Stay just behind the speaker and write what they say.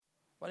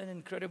What an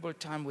incredible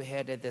time we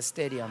had at the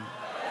stadium.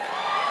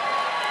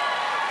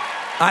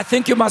 I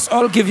think you must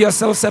all give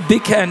yourselves a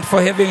big hand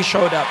for having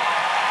showed up.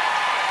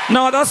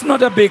 No, that's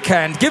not a big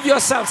hand. Give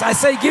yourselves, I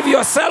say give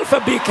yourself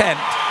a big hand.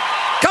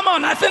 Come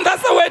on, I think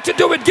that's the way to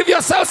do it. Give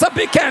yourselves a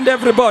big hand,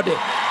 everybody.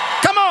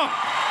 Come on.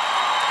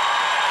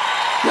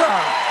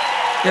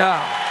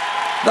 Yeah.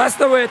 That's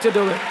the way to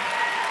do it.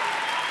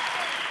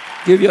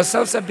 Give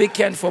yourselves a big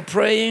hand for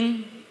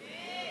praying,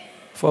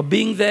 for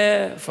being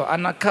there, for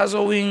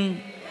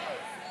anakazoing,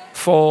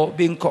 for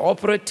being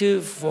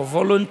cooperative, for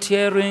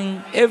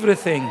volunteering,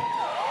 everything.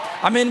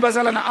 I mean,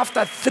 Bazalana,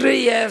 after 3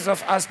 years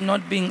of us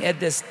not being at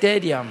the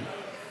stadium,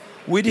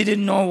 we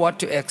didn't know what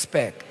to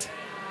expect.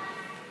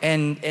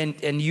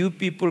 And you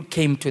people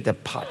came to the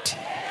party.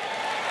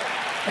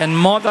 And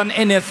more than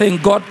anything,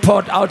 God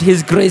poured out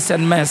His grace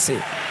and mercy.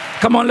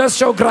 Come on, let's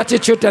show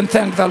gratitude and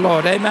thank the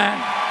Lord.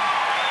 Amen.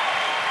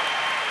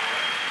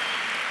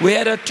 We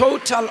had a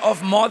total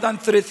of more than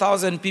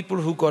 3,000 people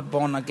who got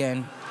born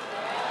again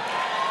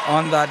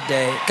on that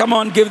day. Come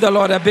on, give the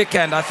Lord a big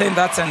hand. I think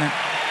that's enough.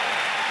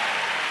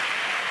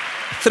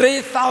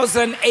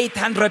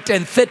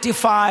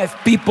 3,835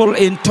 people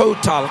in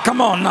total. Come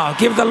on now,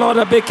 give the Lord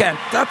a big hand.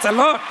 That's a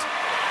lot.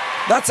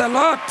 That's a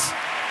lot.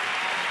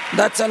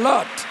 That's a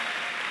lot.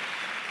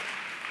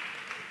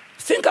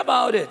 Think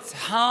about it,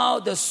 how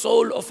the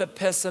soul of a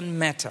person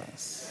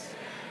matters.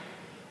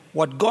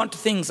 What God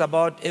thinks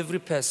about every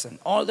person.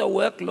 All the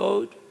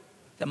workload,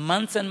 the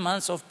months and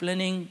months of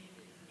planning,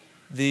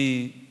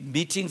 the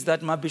meetings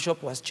that my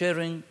bishop was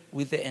chairing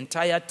with the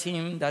entire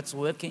team that's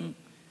working,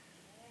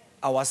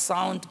 our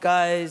sound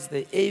guys,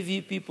 the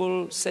AV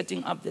people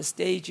setting up the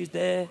stages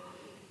there.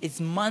 It's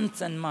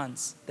months and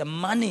months. The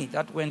money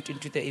that went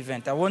into the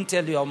event, I won't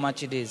tell you how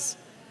much it is,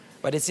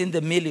 but it's in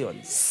the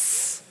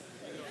millions.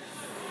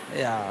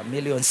 Yeah,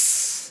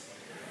 millions.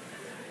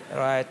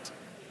 Right?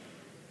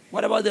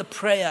 What about the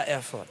prayer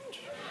effort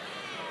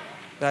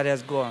that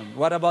has gone?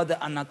 What about the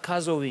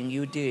anakazoing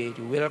you did?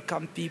 You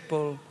welcomed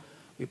people.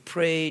 We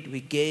prayed, we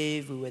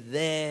gave, we were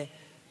there.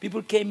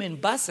 People came in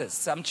buses.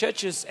 Some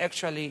churches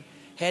actually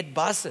had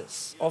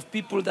buses of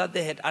people that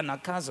they had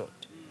anakazoed.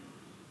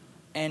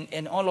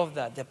 And all of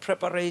that. The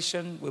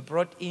preparation, we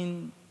brought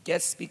in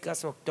guest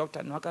speakers.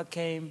 Dr. Nwaka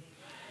came.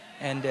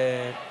 And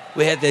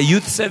we had the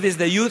youth service.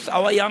 The youth,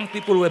 our young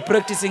people were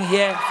practicing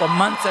here for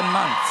months and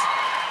months.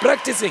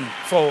 Practicing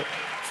for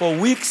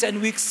weeks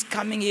and weeks,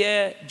 coming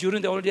here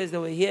during the holidays. They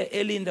were here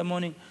early in the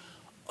morning.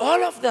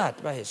 All of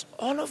that, Bahis,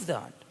 all of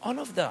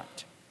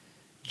that,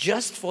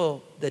 just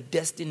for the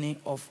destiny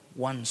of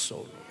one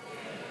soul.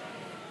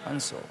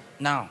 One soul.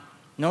 Now,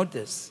 note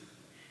this.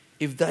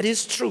 If that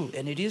is true,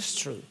 and it is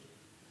true,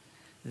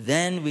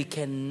 then we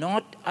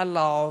cannot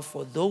allow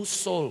for those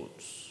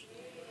souls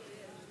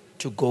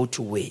to go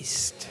to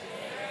waste.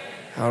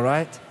 All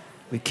right?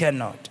 We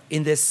cannot.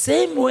 In the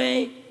same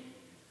way,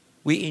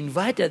 we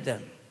invited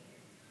them.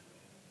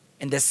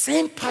 And the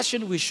same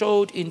passion we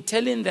showed in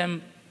telling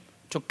them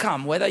to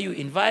come, whether you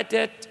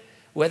invited,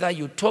 whether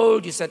you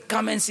told, you said,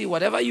 come and see,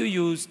 whatever you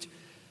used,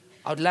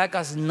 I would like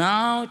us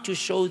now to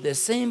show the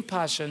same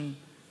passion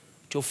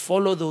to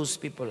follow those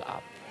people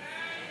up.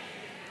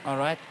 All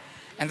right?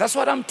 And that's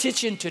what I'm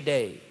teaching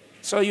today.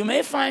 So you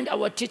may find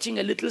our teaching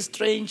a little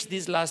strange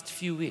these last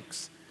few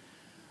weeks,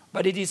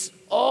 but it is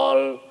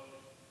all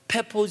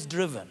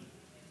purpose-driven.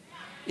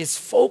 It's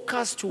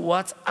focused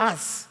towards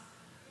us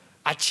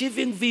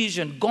achieving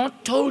vision.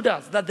 God told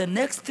us that the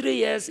next 3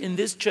 years in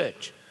this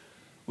church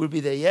will be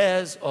the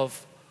years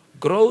of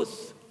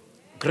growth,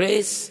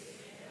 grace,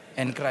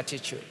 and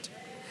gratitude.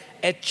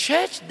 A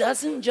church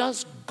doesn't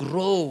just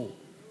grow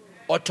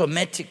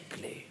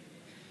automatically.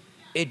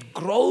 It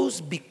grows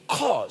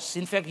because,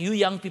 in fact, you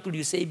young people,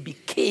 you say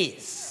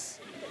because.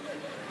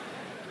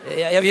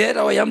 Have you heard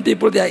our young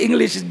people, their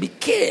English is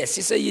because.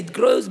 You say it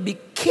grows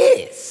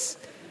because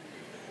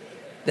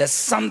there's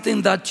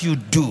something that you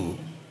do.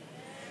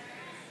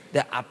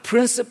 There are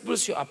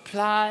principles you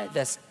apply.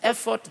 There's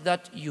effort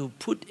that you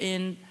put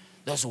in.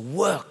 There's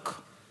work.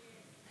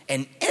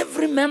 And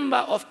every member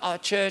of our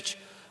church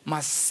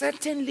must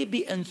certainly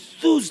be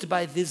enthused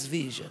by this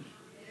vision.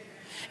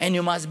 And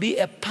you must be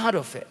a part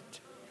of it.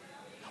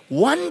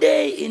 One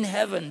day in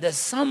heaven, there's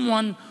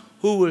someone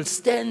who will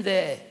stand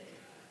there.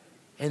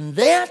 And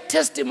their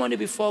testimony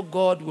before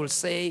God will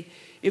say,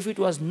 if it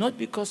was not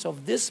because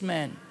of this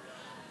man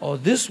or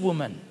this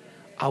woman,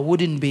 I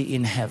wouldn't be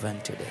in heaven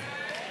today.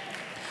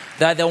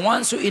 They're the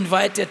ones who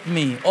invited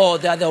me, or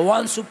they're the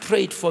ones who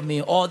prayed for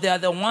me, or they're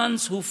the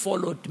ones who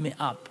followed me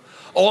up,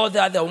 or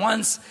they're the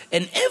ones,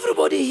 and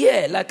everybody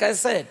here, like I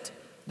said,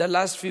 the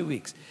last few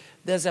weeks,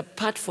 there's a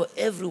part for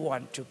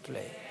everyone to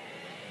play.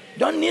 You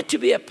don't need to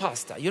be a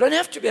pastor. You don't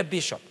have to be a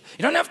bishop.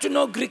 You don't have to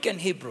know Greek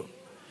and Hebrew.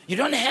 You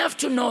don't have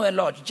to know a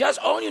lot. Just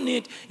all you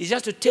need is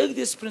just to take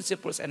these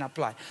principles and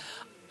apply.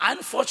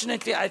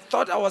 Unfortunately, I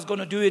thought I was going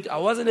to do it. I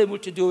wasn't able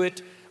to do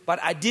it, but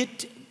I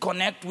did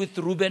connect with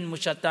Ruben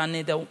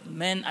Mushatani, the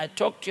man I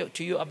talked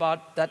to you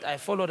about that I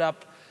followed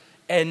up.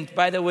 And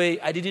by the way,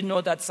 I didn't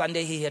know that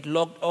Sunday he had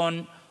logged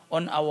on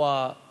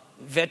our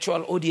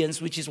virtual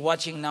audience which is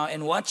watching now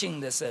and watching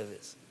the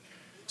service.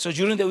 So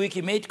during the week,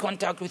 he made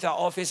contact with our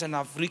office, and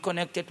I've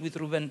reconnected with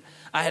Ruben.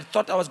 I had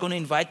thought I was going to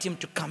invite him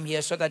to come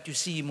here so that you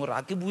see him.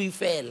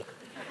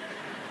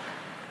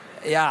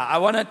 Yeah, I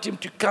wanted him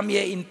to come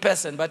here in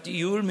person, but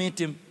you will meet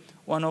him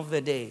one of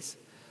the days.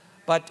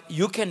 But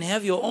you can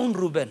have your own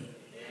Ruben.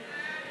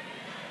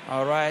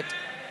 All right?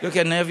 You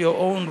can have your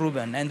own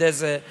Ruben. And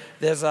there's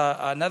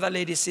another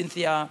lady,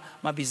 Cynthia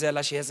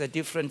Mabizela. She has a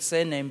different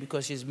surname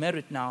because she's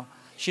married now.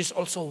 She's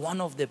also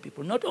one of the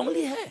people. Not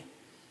only her.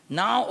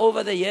 Now,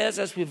 over the years,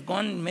 as we've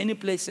gone many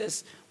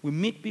places, we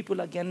meet people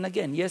again and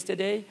again.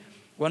 Yesterday,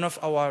 one of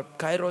our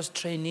Kairos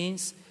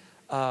trainees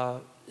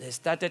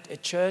started a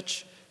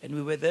church, and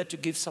we were there to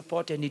give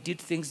support, and he did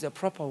things the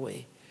proper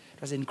way.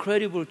 It was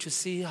incredible to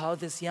see how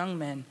this young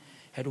man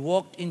had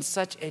walked in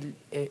such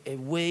a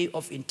way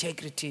of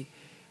integrity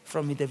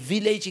from the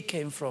village he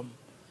came from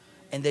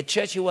and the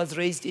church he was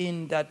raised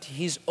in, that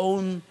his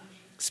own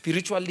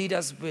spiritual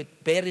leaders were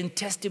bearing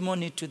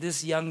testimony to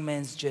this young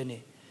man's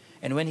journey.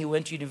 And when he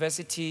went to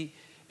university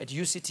at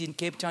UCT in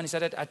Cape Town, he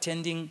started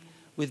attending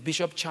with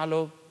Bishop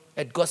Chalo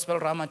at Gospel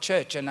Rama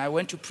Church. And I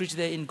went to preach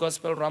there in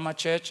Gospel Rama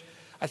Church,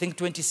 I think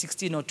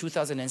 2016 or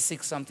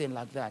 2006, something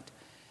like that.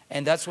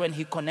 And that's when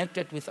he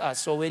connected with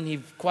us. So when he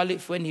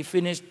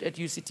finished at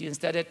UCT and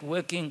started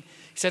working,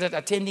 he started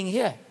attending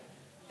here.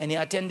 And he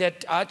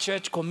attended our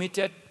church,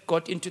 committed,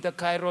 got into the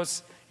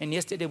Kairos, and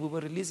yesterday we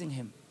were releasing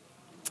him.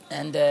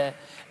 And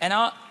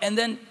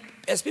then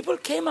as people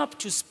came up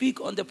to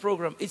speak on the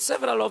program, it's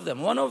several of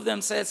them. One of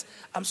them says,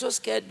 I'm so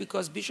scared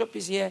because Bishop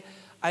is here.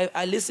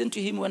 I listened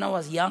to him when I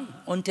was young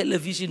on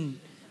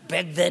television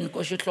back then,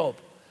 Koshiklob.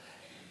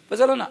 But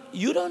Zalona,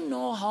 you don't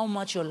know how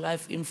much your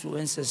life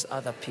influences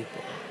other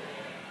people.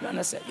 You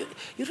understand?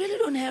 You really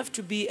don't have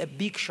to be a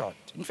big shot.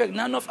 In fact,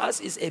 none of us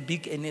is a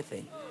big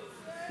anything.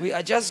 We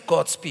are just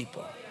God's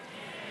people.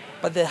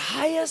 But the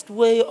highest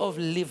way of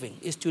living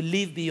is to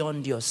live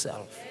beyond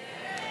yourself.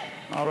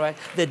 All right?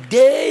 The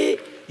day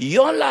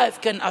your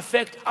life can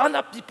affect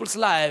other people's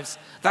lives,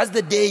 that's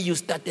the day you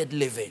started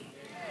living.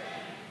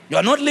 You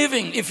are not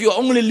living if you're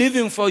only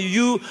living for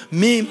you,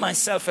 me,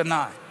 myself, and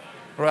I.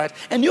 Right?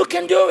 And you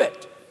can do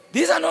it.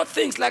 These are not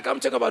things like I'm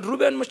talking about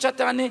Ruben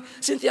Mushatani,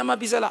 Cynthia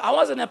Mabizela. I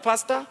wasn't a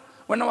pastor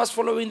when I was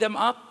following them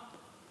up.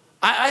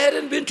 I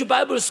hadn't been to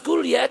Bible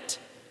school yet.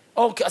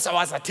 Okay, so I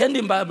was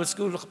attending Bible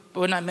school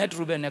when I met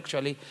Ruben,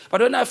 actually.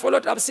 But when I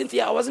followed up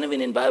Cynthia, I wasn't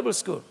even in Bible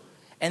school.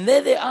 And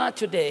there they are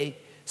today,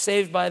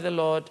 saved by the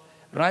Lord,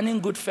 running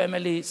good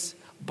families,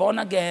 born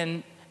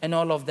again, and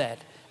all of that.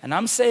 And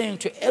I'm saying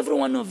to every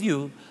one of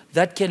you,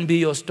 that can be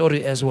your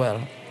story as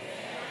well.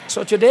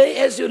 So today,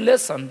 as you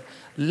listen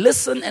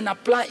and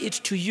apply it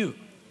to you,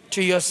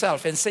 to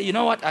yourself, and say, you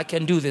know what, I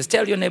can do this.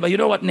 Tell your neighbor, you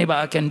know what, neighbor,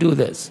 I can do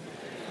this.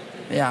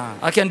 Yeah,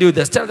 I can do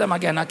this. Tell them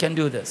again, I can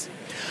do this.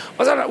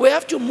 But we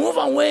have to move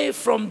away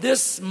from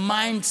this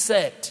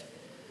mindset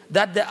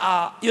that there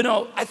are,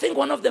 I think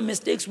one of the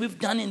mistakes we've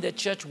done in the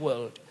church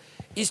world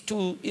is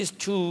to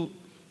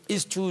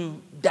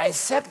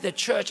dissect the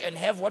church and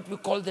have what we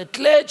call the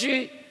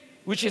clergy,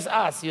 which is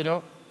us,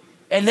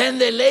 and then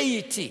the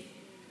laity.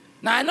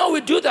 Now, I know we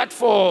do that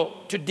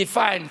to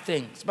define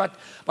things, but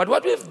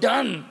what we've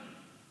done,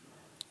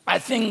 I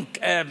think,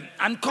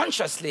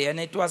 unconsciously, and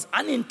it was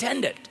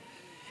unintended,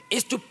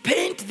 is to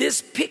paint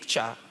this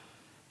picture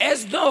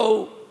as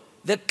though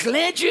the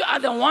clergy are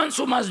the ones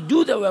who must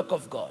do the work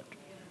of God.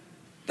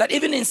 That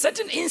even in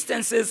certain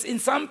instances, in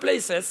some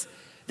places,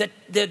 that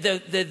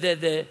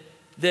the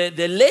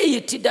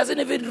laity doesn't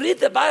even read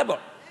the Bible.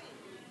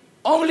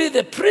 Only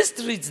the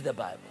priest reads the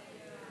Bible.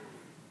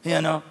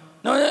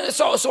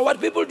 So what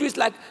people do is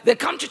like, they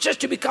come to church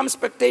to become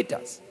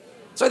spectators.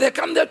 So they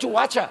come there to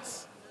watch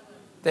us.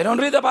 They don't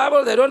read the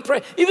Bible, they don't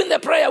pray. Even the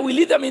prayer, we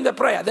lead them in the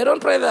prayer. They don't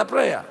pray the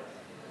prayer.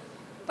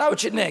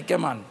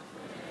 Come on.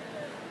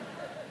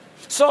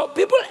 So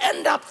people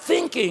end up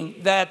thinking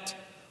that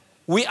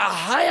we are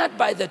hired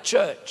by the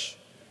church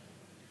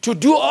to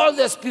do all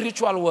the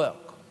spiritual work,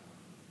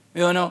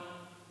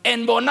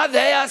 and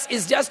Bonadeyas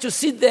is just to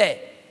sit there,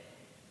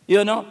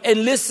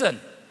 and listen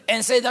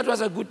and say that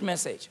was a good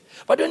message.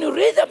 But when you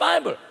read the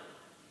Bible,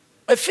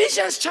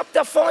 Ephesians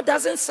chapter 4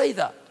 doesn't say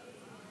that.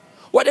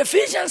 What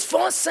Ephesians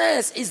 4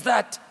 says is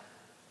that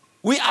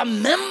we are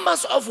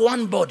members of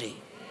one body.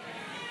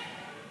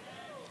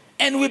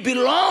 And we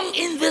belong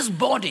in this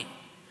body.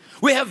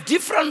 We have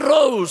different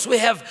roles. We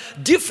have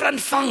different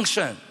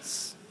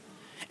functions.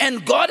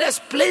 And God has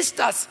placed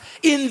us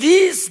in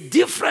these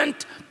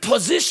different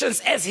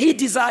positions as He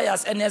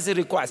desires and as He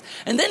requires.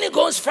 And then He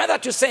goes further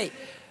to say,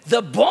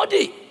 the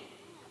body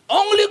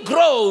only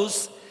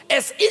grows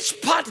as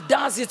each part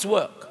does its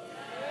work.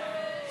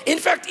 In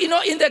fact, in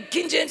the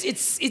King James,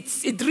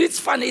 it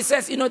reads funny. It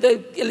says,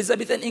 the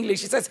Elizabethan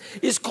English, it says,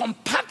 it's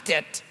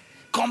compacted,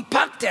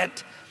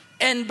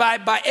 and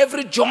by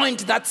every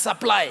joint that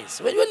supplies.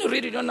 When you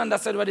read it, you don't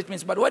understand what it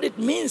means. But what it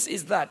means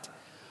is that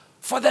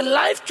for the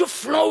life to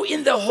flow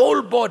in the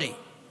whole body,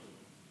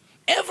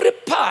 every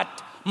part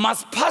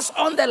must pass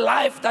on the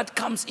life that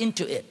comes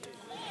into it.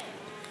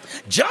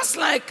 Just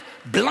like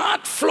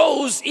blood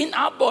flows in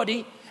our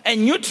body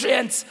and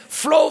nutrients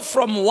flow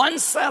from one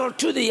cell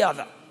to the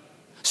other.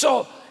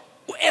 So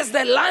as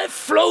the life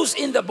flows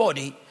in the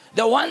body,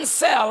 the one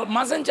cell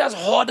mustn't just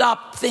hoard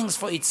up things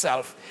for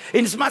itself.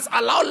 It must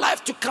allow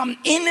life to come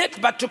in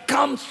it, but to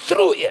come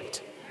through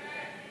it.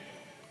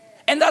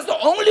 And that's the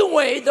only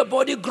way the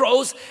body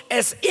grows,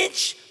 as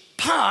each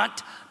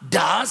part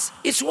does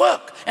its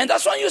work. And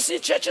that's why you see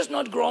churches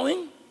not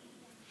growing,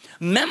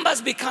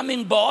 members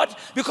becoming bored,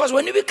 because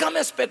when you become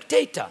a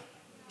spectator,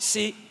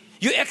 see,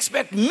 you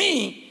expect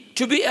me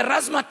to be a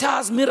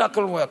razzmatazz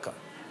miracle worker.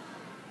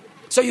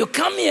 So you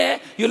come here,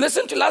 you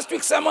listen to last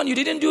week's sermon, you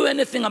didn't do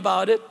anything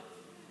about it.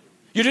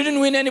 You didn't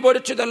win anybody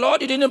to the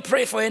Lord, you didn't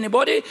pray for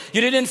anybody, you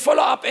didn't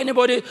follow up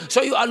anybody,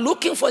 so you are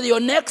looking for your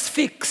next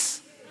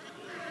fix.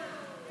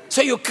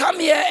 So you come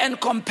here and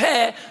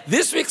compare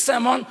this week's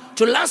sermon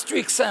to last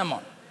week's sermon.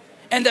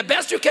 And the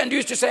best you can do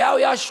is to say, oh,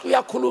 yeah,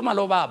 kuluma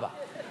lo baba.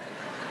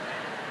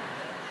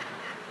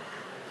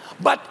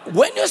 But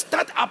when you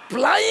start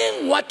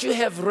applying what you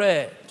have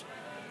read,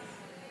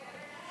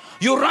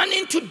 you run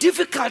into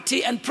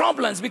difficulty and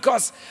problems,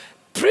 because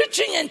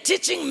preaching and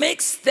teaching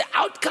makes the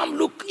outcome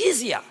look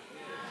easier.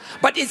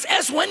 But it's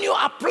as when you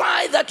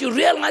apply that you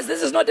realize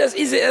this is not as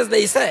easy as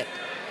they said.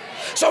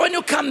 So when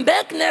you come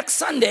back next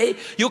Sunday,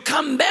 you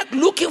come back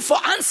looking for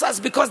answers,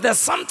 because there's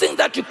something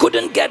that you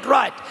couldn't get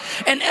right.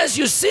 And as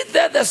you sit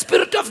there, the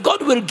Spirit of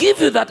God will give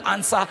you that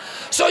answer.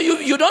 So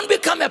you don't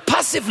become a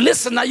passive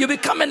listener, you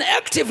become an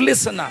active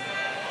listener.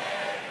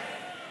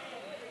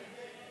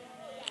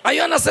 Are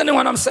you understanding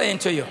what I'm saying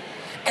to you?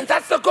 And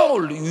that's the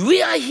goal.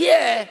 We are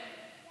here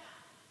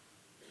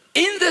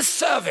in this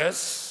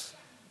service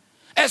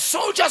as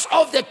soldiers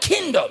of the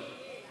kingdom,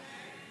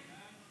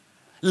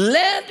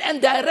 led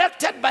and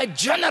directed by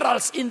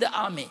generals in the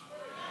army.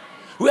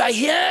 We are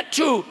here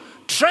to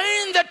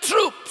train the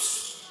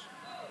troops.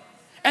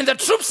 And the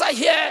troops are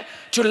here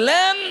to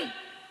learn,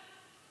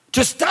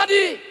 to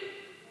study,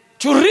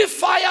 to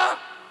refire,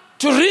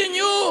 to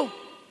renew,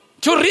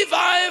 to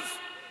revive,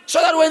 so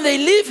that when they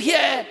leave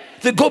here,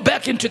 they go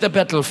back into the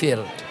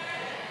battlefield.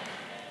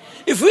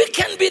 If we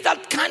can be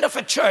that kind of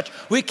a church,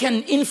 we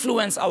can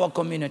influence our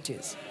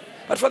communities.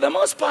 But for the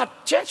most part,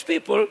 church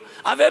people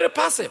are very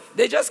passive.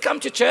 They just come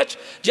to church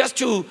just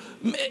to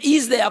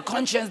ease their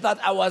conscience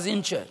that I was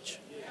in church.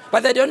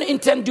 But they don't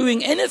intend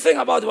doing anything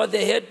about what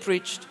they had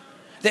preached.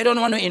 They don't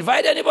want to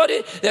invite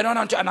anybody. They don't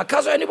want to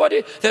anakazo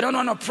anybody. They don't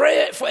want to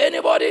pray for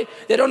anybody.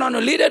 They don't want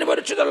to lead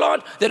anybody to the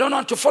Lord. They don't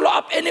want to follow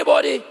up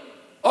anybody.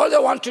 All they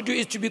want to do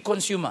is to be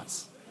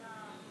consumers.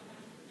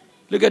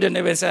 Look at the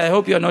neighbor and say, I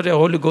hope you're not a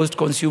Holy Ghost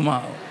consumer.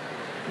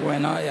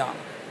 When I am.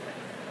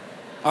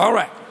 All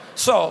right.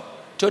 So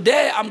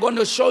today I'm going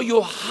to show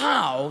you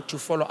how to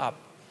follow up.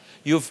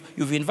 You've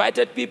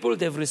invited people,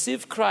 they've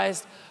received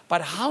Christ,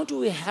 but how do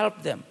we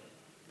help them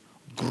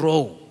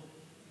grow,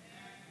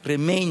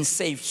 remain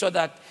safe, so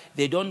that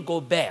they don't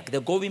go back?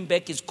 The going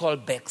back is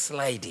called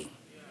backsliding.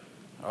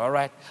 All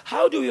right.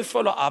 How do we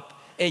follow up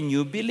a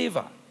new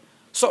believer?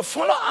 So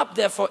follow up,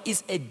 therefore,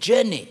 is a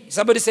journey.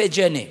 Somebody say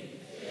journey.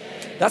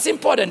 That's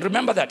important.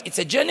 Remember that. It's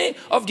a journey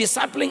of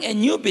discipling a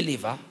new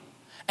believer,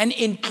 and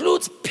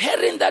includes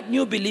pairing that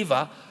new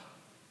believer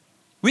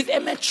with a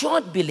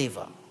matured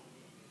believer.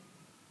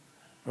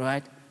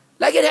 Right?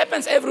 Like it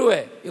happens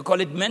everywhere. You call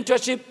it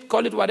mentorship,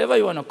 call it whatever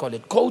you want to call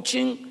it,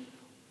 coaching,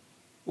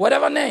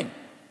 whatever name.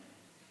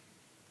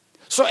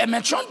 So a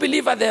matured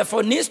believer,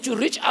 therefore, needs to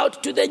reach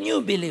out to the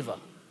new believer.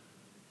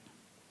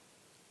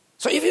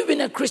 So if you've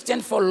been a Christian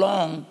for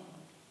long,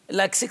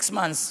 like 6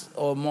 months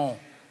or more,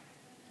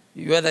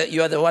 you are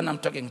the one I'm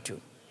talking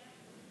to.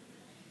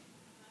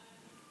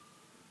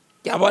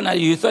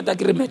 You thought that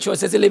you're mature,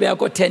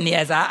 10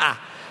 years,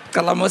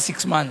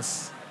 6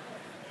 months.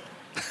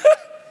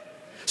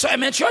 So a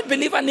matured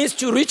believer needs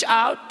to reach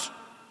out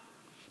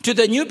to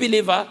the new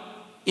believer,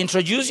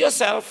 introduce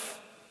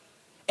yourself,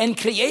 and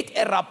create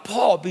a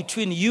rapport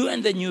between you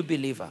and the new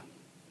believer.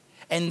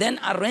 And then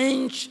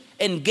arrange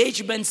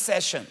engagement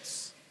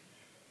sessions,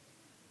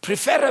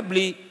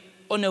 preferably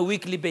on a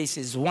weekly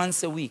basis,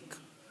 once a week.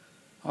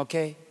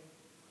 Okay?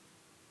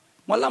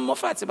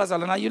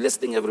 Are you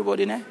listening,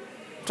 everybody? I'm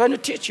trying to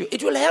teach you.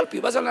 It will help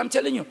you. I'm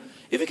telling you,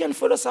 if you can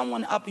follow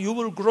someone up, you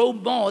will grow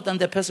more than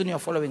the person you're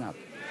following up.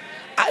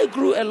 I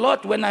grew a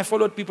lot when I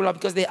followed people up,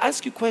 because they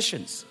ask you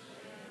questions.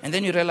 And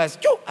then you realize,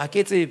 I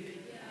can't say.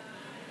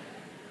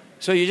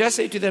 So you just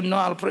say to them, no,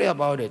 I'll pray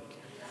about it.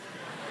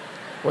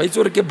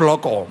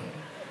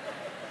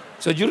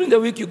 So during the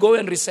week, you go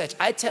and research.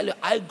 I tell you,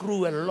 I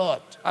grew a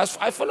lot. I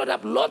followed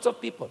up lots of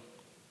people.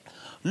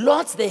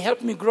 Lots, they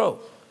helped me grow.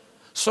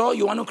 So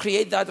you want to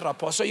create that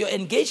rapport. So your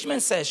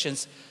engagement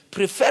sessions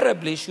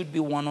preferably should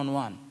be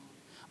one-on-one.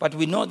 But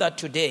we know that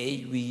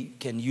today we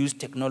can use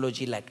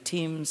technology like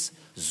Teams,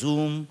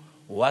 Zoom,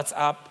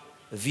 WhatsApp,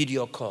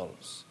 video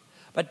calls.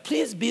 But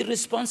please be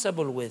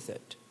responsible with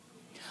it.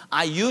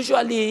 I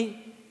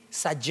usually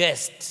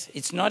suggest,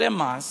 it's not a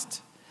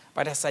must,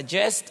 but I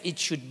suggest it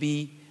should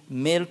be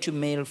male to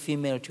male,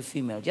 female to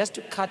female, just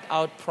to cut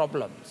out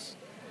problems.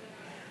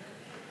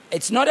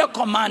 It's not a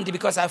command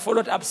because I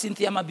followed up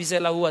Cynthia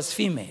Mabizela, who was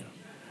female.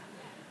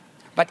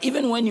 But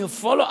even when you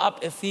follow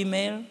up a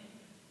female,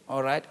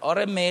 all right, or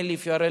a male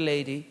if you're a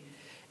lady,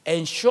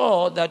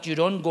 ensure that you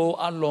don't go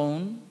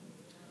alone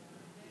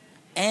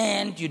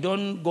and you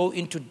don't go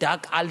into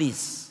dark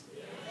alleys.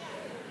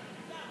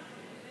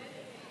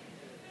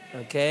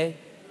 Okay?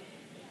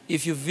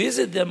 If you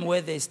visit them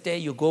where they stay,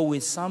 you go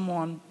with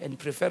someone, and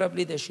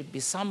preferably there should be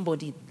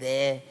somebody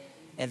there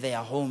at their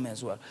home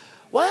as well.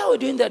 Why are we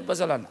doing that,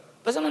 Bazalana?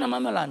 Bazalana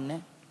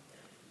Mamelane,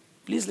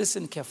 please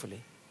listen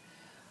carefully.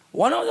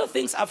 One of the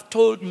things I've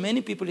told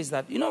many people is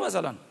that,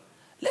 Bazalana,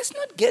 let's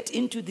not get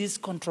into these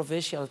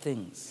controversial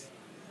things.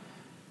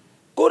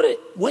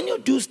 When you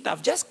do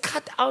stuff, just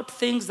cut out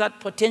things that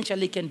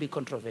potentially can be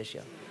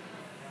controversial.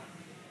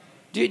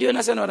 Do you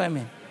understand what I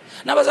mean?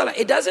 Now, Bazalana,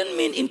 it doesn't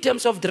mean in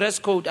terms of dress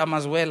code, I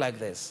must wear like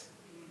this.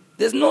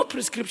 There's no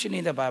prescription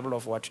in the Bible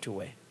of what to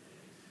wear.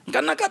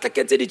 I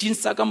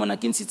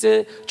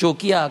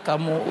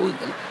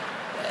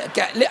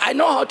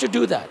know how to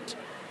do that.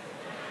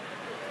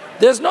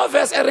 There's no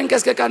verse. There's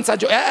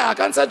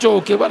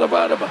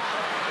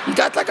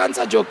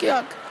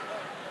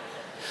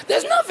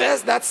no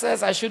verse that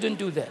says I shouldn't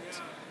do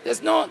that.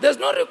 There's no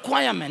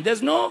requirement.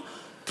 There's no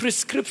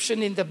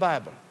prescription in the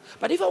Bible.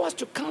 But if I was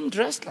to come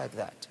dressed like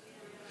that,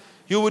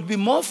 you would be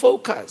more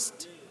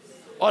focused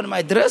on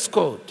my dress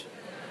code.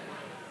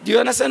 Do you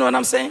understand what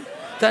I'm saying?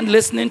 Than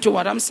listening to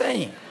what I'm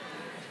saying.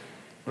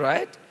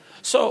 Right?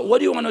 So what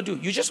do you want to do?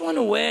 You just want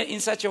to wear in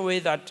such a way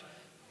that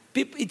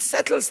it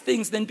settles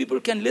things, then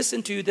people can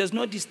listen to you. There's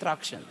no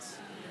distractions.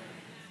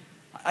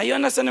 Are you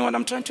understanding what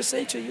I'm trying to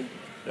say to you?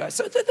 Right?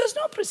 So there's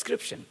no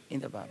prescription in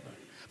the Bible.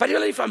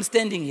 Particularly if I'm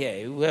standing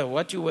here,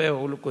 what you wear,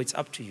 it's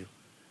up to you.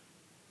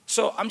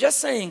 So I'm just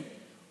saying,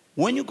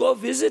 when you go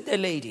visit a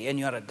lady and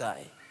you're a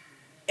guy,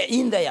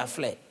 in their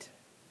flat,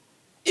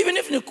 even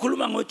if you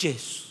kuluma ngo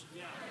Jesu,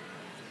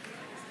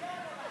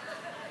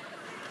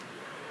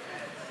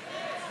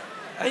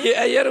 are you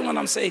hearing what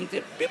I'm saying?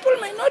 People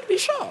may not be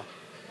sure.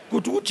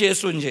 Kutu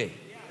Jesu nje.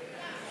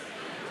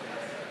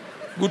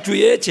 Kutu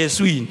ye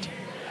Jesu indi.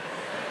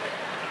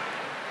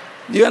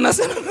 Do you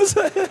understand what I'm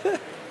saying?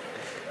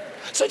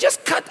 So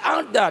just cut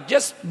out that.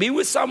 Just be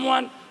with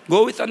someone,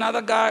 go with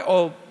another guy,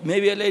 or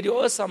maybe a lady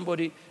or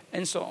somebody,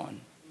 and so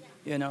on.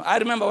 I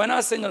remember when I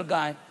was a single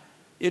guy,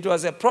 it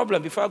was a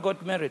problem before I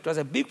got married. It was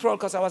a big problem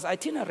because I was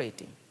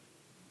itinerating.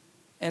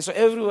 And so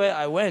everywhere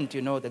I went,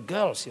 the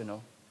girls,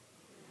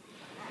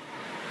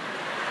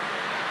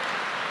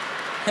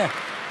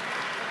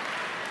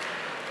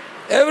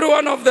 Every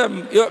one of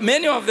them,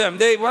 many of them,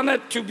 they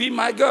wanted to be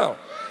my girl.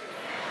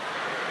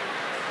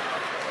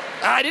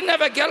 I didn't have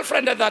a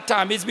girlfriend at that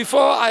time. It's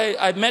before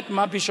I met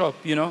my bishop,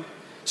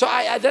 So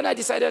then I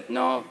decided,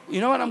 no,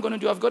 you know what I'm going to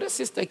do? I've got a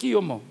sister,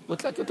 Kiyomo.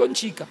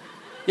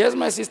 Here's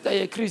my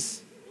sister,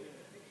 Chris.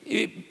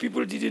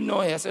 People didn't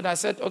know her. So I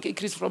said, okay,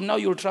 Chris, from now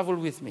you'll travel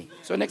with me.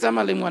 So next time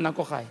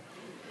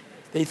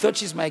they thought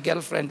she's my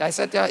girlfriend. I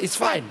said, yeah, it's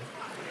fine.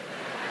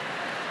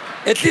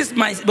 At least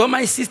my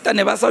sister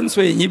never sounds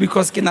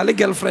because kinale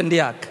girlfriend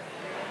yak.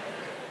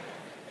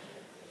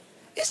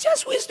 It's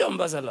just wisdom,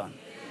 Bazalon.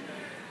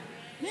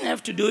 I didn't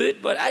have to do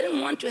it, but I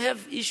didn't want to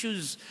have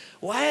issues.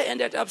 Why I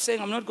ended up saying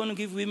I'm not going to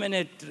give women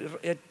a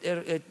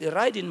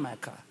ride in my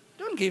car.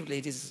 Don't give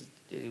ladies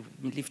a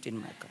lift in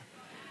my car.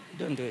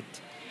 Don't do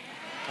it.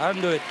 I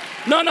don't do it.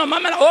 No,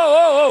 Mama.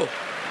 Oh.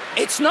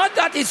 It's not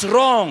that it's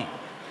wrong.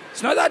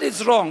 It's not that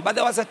it's wrong. But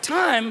there was a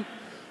time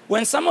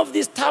when some of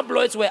these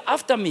tabloids were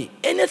after me.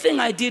 Anything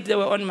I did, they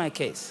were on my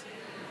case.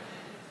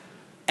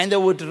 And they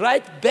would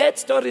write bad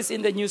stories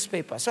in the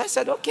newspaper. So I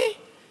said, okay,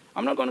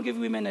 I'm not going to give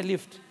women a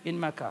lift in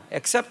my car.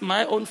 Except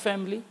my own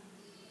family,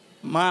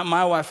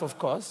 my wife, of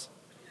course,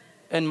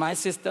 and my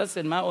sisters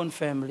and my own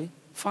family.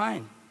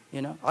 Fine,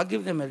 I'll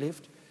give them a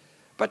lift.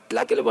 But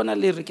luckily, when I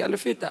live, it's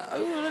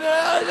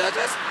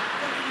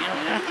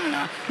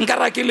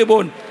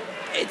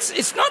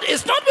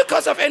not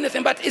because of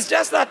anything, but it's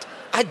just that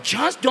I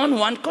just don't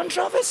want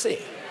controversy.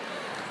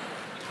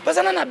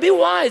 But be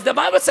wise. The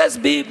Bible says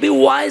be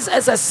wise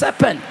as a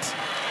serpent.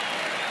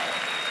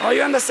 Oh,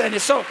 you understand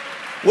it? So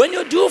when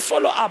you do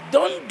follow up,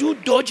 don't do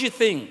dodgy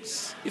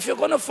things. If you're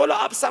going to follow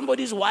up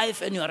somebody's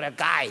wife and you're a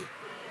guy,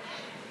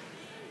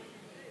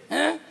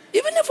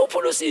 even if you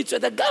police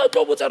it, the guy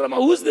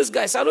who's this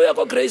guy?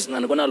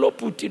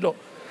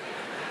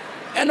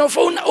 And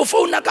phone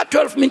at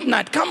 12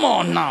 midnight. Come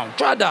on now.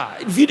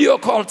 Trada. Video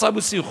call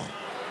Tabusiru.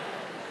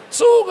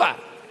 Suga.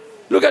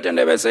 Look at the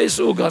neighbor and say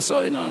Suga.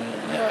 So,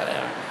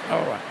 yeah.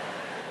 All right.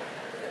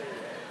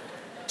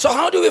 So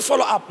how do we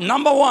follow up?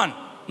 Number one.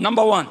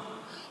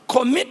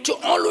 Commit to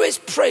always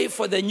pray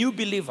for the new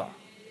believer.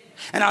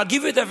 And I'll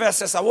give you the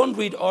verses. I won't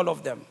read all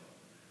of them.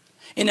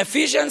 In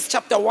Ephesians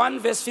chapter 1,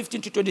 verse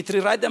 15 to 23,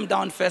 write them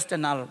down first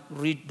and I'll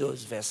read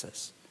those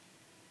verses.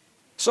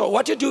 So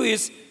what you do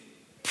is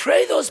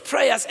pray those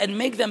prayers and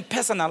make them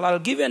personal. I'll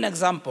give you an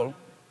example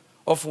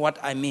of what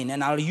I mean.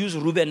 And I'll use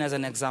Reuben as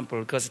an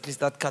example because at least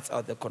that cuts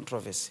out the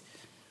controversy.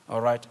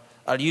 All right?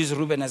 I'll use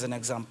Reuben as an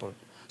example.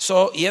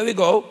 So here we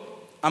go.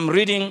 I'm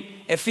reading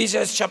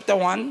Ephesians chapter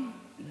 1.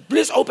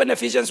 Please open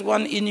Ephesians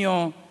 1 in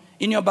your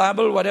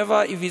Bible,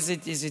 whatever. If is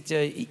it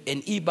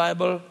an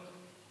e-Bible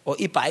or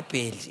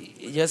e-Bible?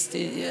 Just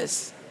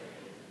yes.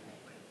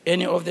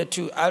 Any of the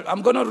two.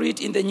 I'm going to read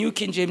in the New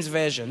King James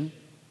Version.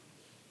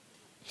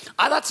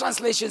 Other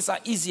translations are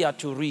easier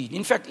to read.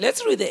 In fact,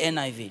 let's read the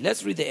NIV.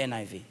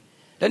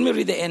 Let me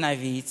read the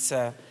NIV. It's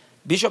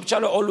Bishop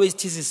Chalo always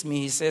teases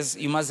me. He says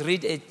you must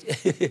read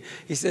it.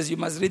 He says you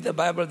must read the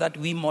Bible that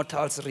we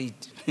mortals read.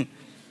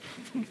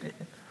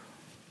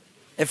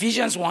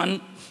 Ephesians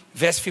 1,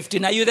 verse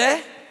 15. Are you there?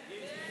 Yes.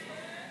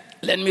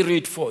 Let me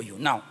read for you.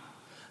 Now,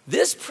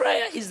 this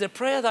prayer is the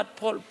prayer that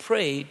Paul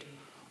prayed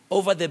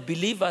over the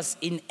believers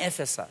in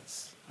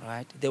Ephesus.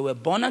 Right? They were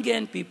born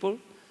again people.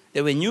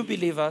 They were new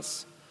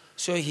believers.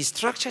 So he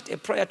structured a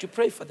prayer to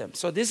pray for them.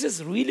 So this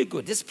is really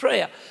good. This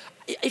prayer,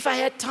 if I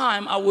had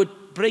time, I would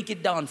break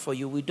it down for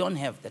you. We don't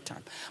have the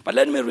time. But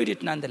let me read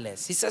it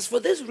nonetheless. He says,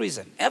 for this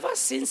reason, ever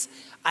since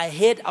I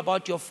heard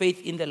about your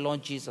faith in the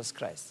Lord Jesus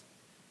Christ.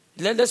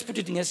 Let's put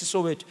it in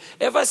Soweto.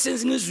 Ever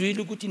since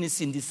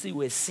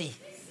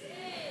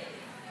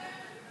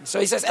So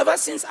he says, ever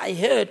since I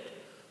heard,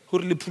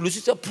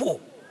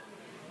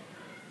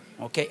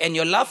 okay, and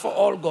your love for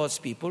all God's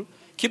people.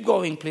 Keep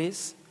going,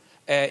 please.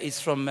 It's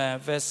from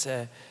verse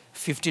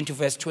 15 to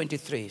verse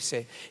 23. He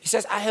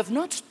says, I have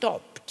not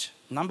stopped,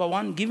 number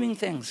one, giving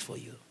thanks for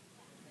you.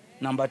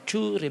 Number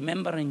two,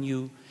 remembering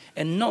you.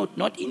 And note,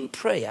 not in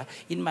prayer,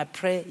 in my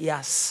prayer,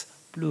 yes,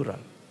 plural.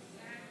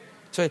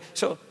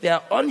 So they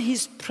are on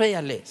his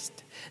prayer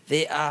list.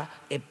 They are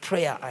a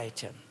prayer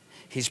item.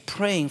 He's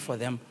praying for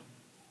them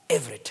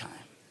every time.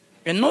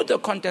 And note the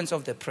contents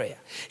of the prayer.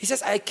 He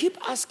says, I keep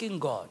asking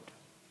God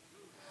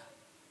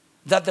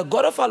that the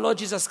God of our Lord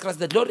Jesus Christ,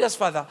 the glorious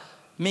Father,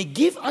 may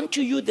give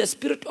unto you the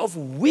spirit of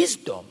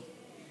wisdom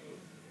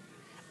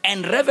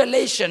and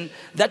revelation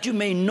that you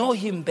may know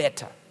him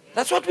better.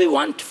 That's what we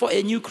want for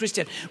a new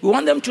Christian. We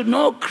want them to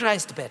know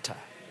Christ better.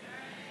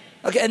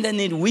 Okay, and they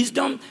need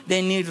wisdom,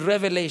 they need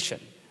revelation.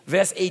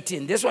 Verse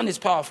 18, this one is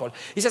powerful.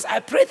 He says, I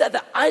pray that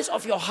the eyes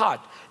of your heart,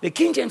 the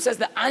King James says,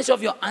 the eyes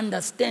of your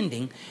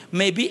understanding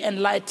may be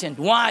enlightened.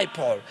 Why,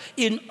 Paul?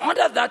 In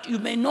order that you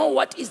may know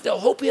what is the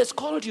hope he has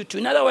called you to.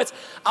 In other words,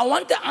 I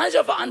want the eyes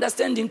of your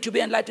understanding to be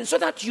enlightened so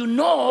that you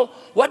know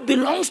what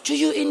belongs to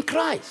you in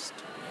Christ.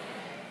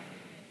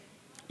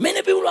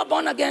 Many people who are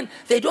born again,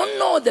 they don't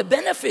know the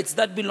benefits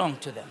that belong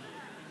to them.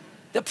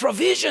 The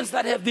provisions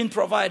that have been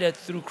provided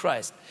through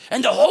Christ.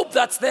 And the hope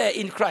that's there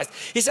in Christ.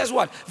 He says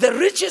what? The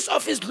riches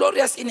of his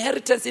glorious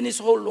inheritance in his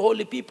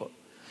holy people.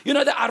 You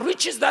know, there are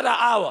riches that are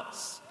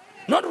ours.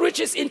 Not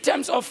riches in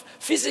terms of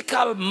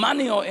physical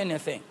money or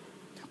anything.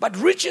 But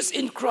riches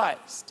in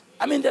Christ.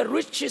 I mean the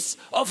riches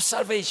of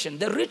salvation.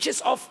 The riches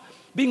of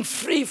being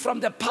free from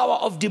the power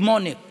of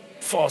demonic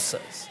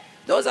forces.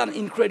 Those are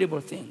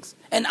incredible things.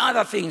 And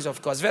other things,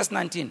 of course. Verse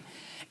 19.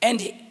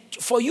 And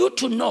for you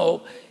to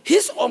know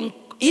his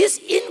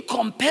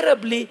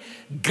incomparably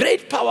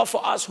great power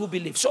for us who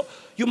believe. So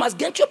you must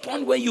get to a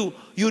point where you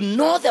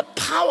know the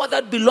power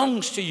that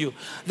belongs to you.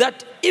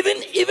 That even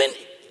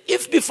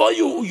if before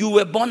you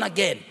were born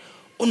again,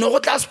 now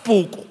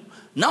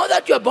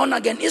that you are born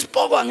again, is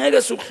power angeke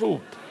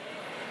sukhuphe.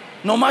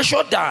 Noma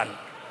shodan.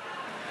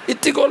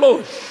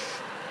 Itikolosh.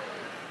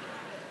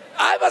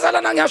 Ay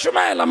bazalana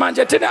ngiyashumayela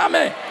manje thina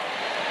amen.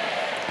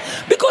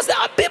 Because there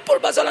are people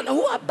bazalana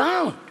who are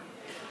bound.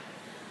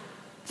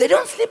 They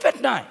don't sleep at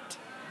night.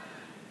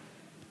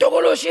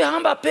 Tokoloshi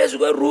hamba phezu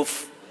kwe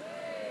roof.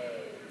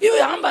 Iwe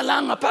hamba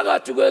la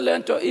ngaphakathi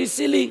kwelento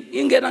ceiling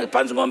ingena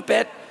phansi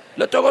kombhede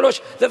lo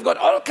tokoloshi. They've got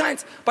all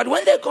kinds, but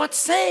when they got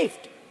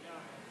saved,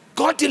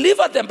 God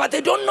delivered them, but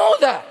they don't know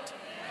that.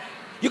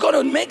 You got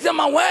to make them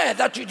aware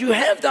that you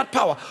have that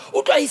power.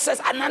 Utwa he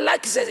says, and I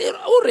like he says,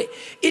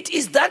 it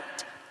is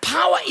that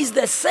power is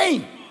the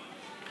same.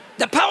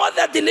 The power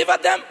that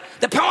delivered them,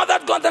 the power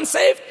that got them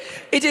saved,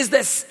 it is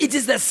the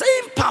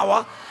same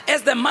power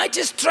as the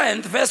mighty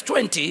strength, verse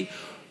 20,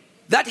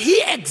 that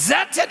he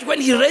exerted when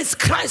he raised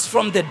Christ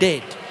from the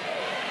dead.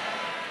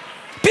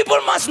 People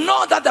must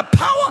know that the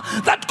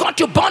power that got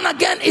you born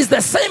again is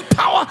the same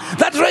power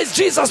that raised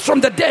Jesus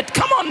from the dead.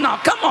 Come on now,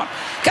 come on.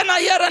 Can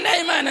I hear an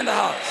amen in the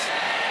house?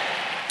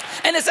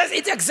 And it says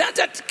it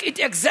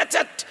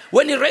exerted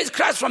when he raised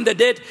Christ from the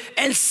dead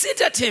and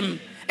seated him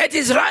at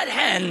his right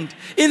hand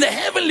in the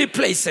heavenly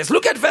places.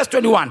 Look at verse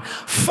 21.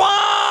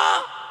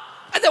 Far,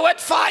 and the word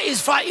far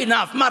is far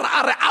enough. Mar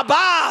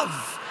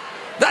above.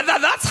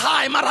 That's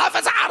high.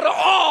 Marhafas are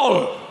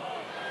all.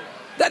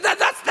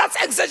 That's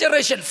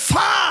exaggeration.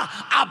 Far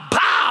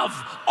above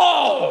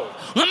all.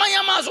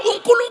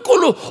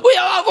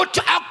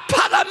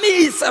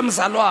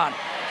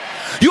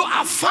 You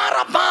are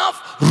far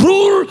above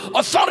rule,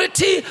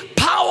 authority,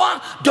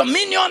 power,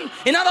 dominion.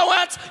 In other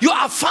words, you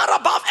are far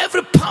above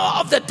every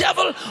power of the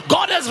devil.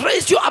 God has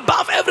raised you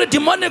above every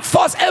demonic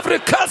force, every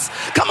curse.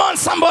 Come on,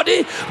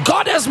 somebody.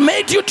 God has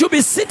made you to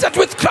be seated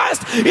with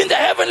Christ in the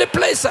heavenly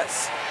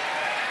places.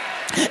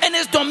 And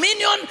his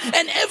dominion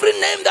and every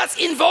name that's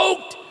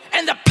invoked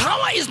And the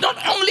power is not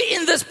only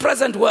in this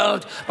present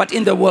world, but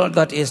in the world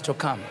that is to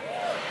come.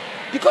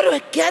 You got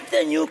to get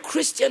the new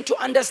Christian to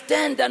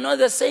understand they're not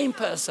the same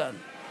person.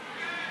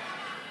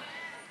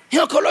 You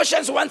know,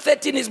 Colossians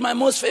 1:13 is my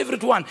most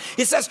favorite one.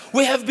 It says,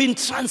 we have been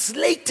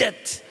translated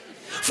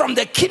from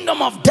the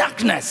kingdom of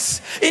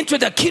darkness into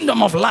the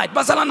kingdom of light.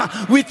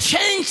 Basalana, we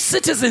changed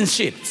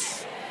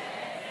citizenships.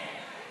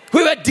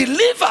 We were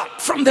delivered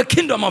from the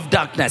kingdom of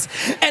darkness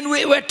and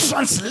we were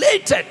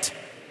translated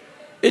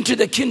into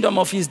the kingdom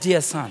of his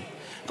dear son.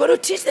 Got to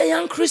teach the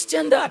young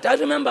Christian that. I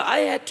remember I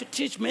had to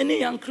teach many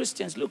young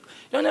Christians, look,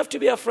 you don't have to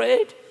be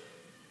afraid.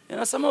 You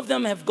know, some of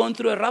them have gone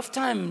through a rough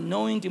time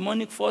knowing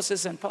demonic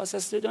forces and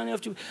powers. They don't have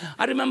to.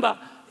 I remember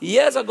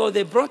years ago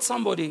they brought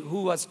somebody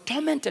who was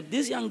tormented.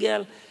 This young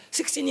girl,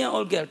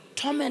 16-year-old girl,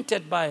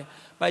 tormented by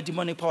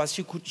demonic powers.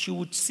 She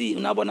would see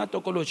Unabona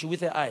Tokolochi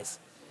with her eyes.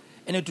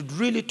 And it would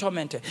really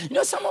torment her. You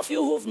know, some of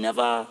you who've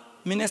never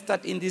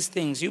ministered in these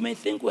things, you may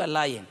think we're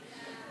lying.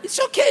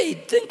 It's okay,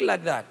 think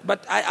like that.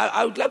 But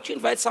I would like to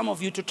invite some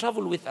of you to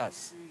travel with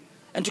us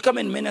and to come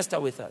and minister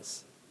with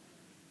us.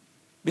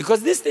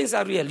 Because these things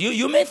are real.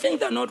 You may think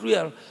they're not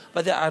real,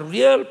 but they are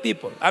real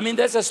people. I mean,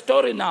 there's a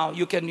story now.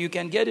 You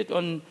can get it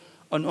on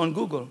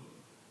Google.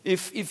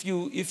 If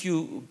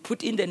you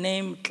put in the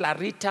name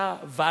Clarita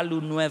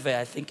Valunueve,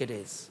 I think it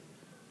is.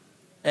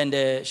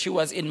 And she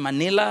was in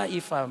Manila,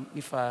 if I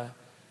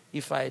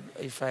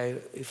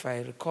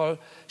recall.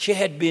 She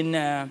had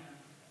been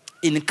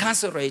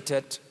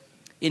incarcerated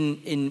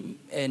in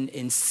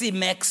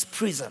CMAX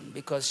prison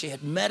because she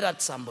had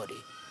murdered somebody.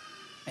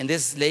 And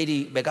this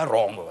lady got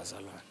wrong was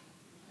alone.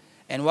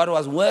 And what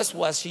was worse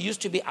was she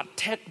used to be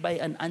attacked by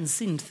an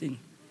unseen thing.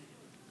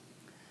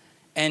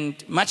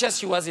 And much as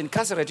she was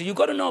incarcerated, you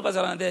got to know,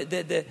 Bazalan,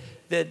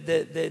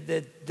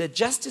 the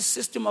justice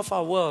system of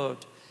our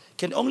world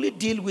can only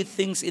deal with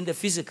things in the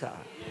physical.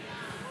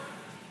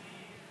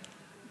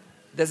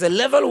 There's a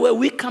level where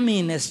we come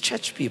in as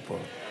church people,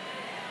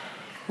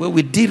 where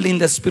we deal in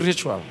the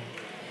spiritual.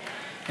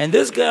 And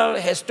this girl,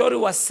 her story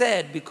was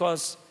sad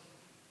because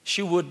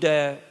she would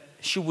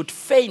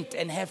faint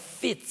and have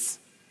fits.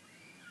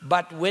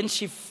 But when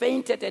she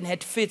fainted and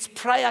had fits,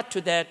 prior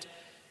to that,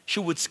 she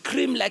would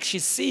scream like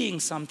she's seeing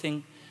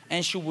something,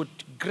 and she would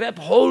grab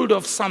hold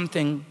of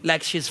something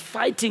like she's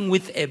fighting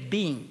with a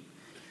being.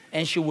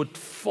 And she would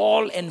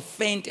fall and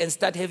faint and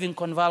start having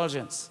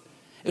convulsions.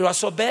 It was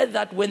so bad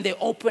that when they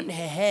opened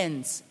her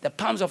hands, the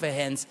palms of her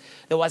hands,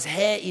 there was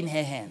hair in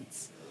her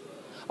hands.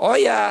 Oh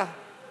yeah,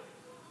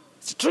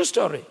 it's a true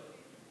story.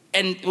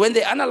 And when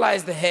they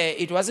analyzed the hair,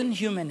 it wasn't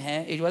human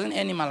hair, it wasn't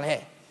animal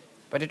hair,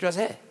 but it was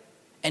hair.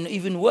 And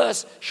even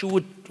worse, she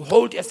would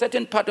hold a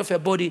certain part of her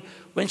body.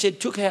 When she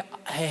took her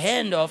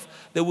hand off,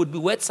 there would be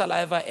wet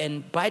saliva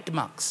and bite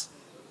marks.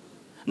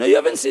 No, you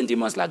haven't seen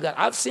demons like that.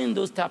 I've seen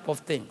those type of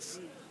things.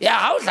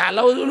 Yeah, if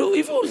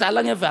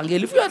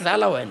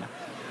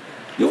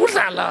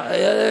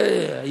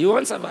you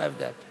won't survive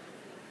that.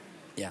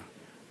 Yeah.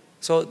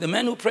 So the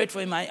man who prayed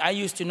for him, I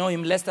used to know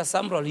him, Lester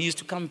Sambrol. He used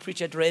to come and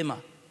preach at Rhema.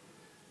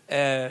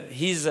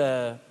 He's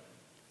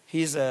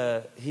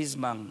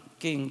man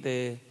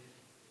king,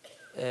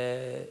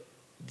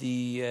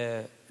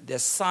 the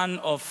son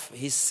of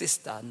his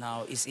sister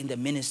now is in the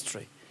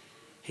ministry.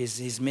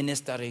 He's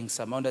ministering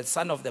someone. The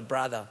son of the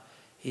brother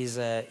is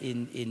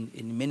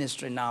in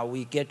ministry now.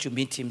 We get to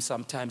meet him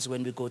sometimes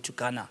when we go to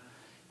Ghana,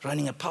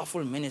 running a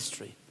powerful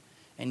ministry.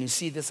 And you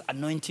see this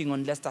anointing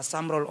on Lester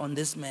Sambrol on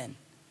this man.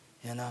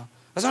 You know,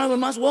 we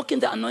must walk in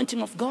the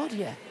anointing of God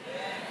here.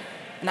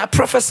 And I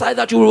prophesy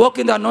that you will walk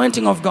in the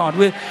anointing of God.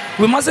 We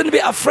mustn't be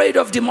afraid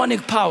of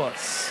demonic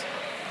powers.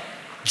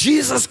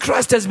 Jesus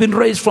Christ has been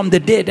raised from the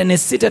dead and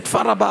is seated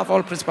far above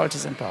all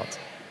principalities and powers.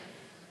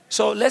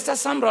 So Lester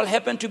Sambrol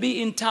happened to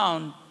be in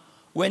town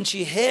when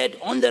she heard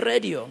on the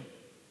radio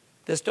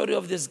the story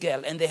of this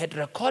girl, and they had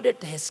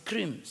recorded her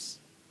screams,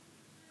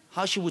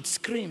 how she would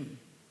scream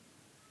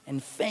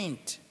and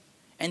faint.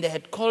 And they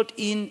had called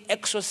in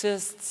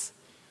exorcists,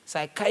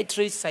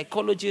 psychiatrists,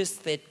 psychologists.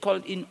 They had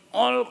called in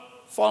all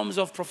forms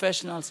of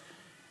professionals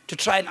to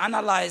try and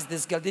analyze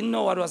this girl. Didn't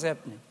know what was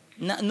happening.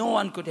 No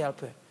one could help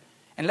her.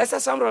 And Lester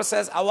Sambrol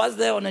says, I was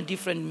there on a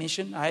different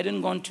mission. I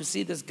hadn't gone to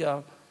see this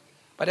girl.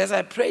 But as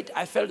I prayed,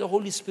 I felt the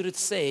Holy Spirit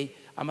say,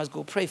 I must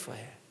go pray for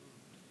her.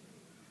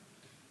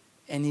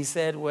 And he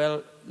said,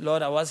 well,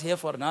 Lord, I was here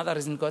for another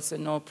reason. God said,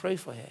 no, pray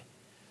for her.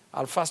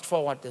 I'll fast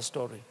forward the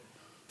story.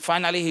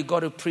 Finally, he got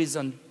to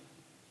prison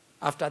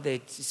after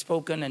they'd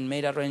spoken and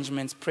made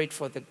arrangements, prayed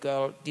for the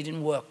girl.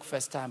 Didn't work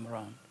first time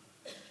around.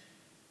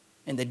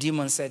 And the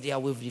demon said, yeah,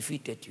 we've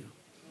defeated you.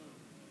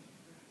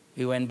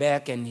 He went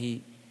back and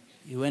he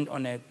went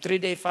on a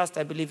 3-day fast,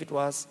 I believe it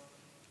was,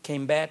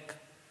 came back,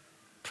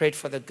 prayed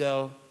for the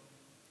girl,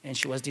 and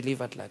she was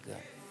delivered like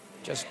that.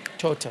 Just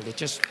totally,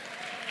 just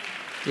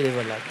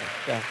delivered like that.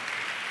 Yeah.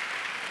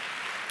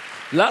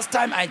 Last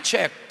time I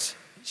checked,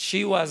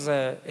 she was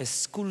a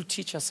school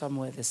teacher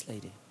somewhere, this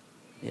lady.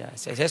 Yeah,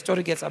 so her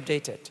story gets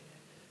updated.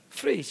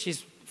 Free.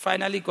 She's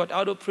finally got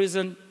out of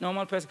prison,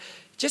 normal person.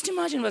 Just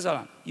imagine,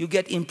 Vazalan, you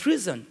get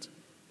imprisoned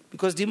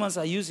because demons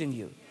are using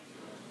you.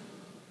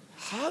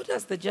 How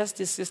does the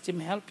justice system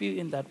help you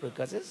in that?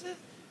 Because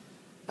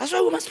that's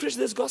why we must preach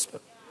this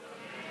gospel.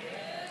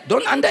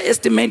 Don't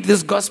underestimate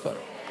this gospel.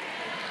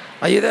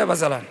 Are you there,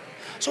 Bazalan?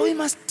 So we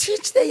must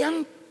teach the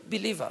young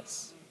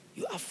believers.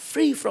 You are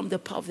free from the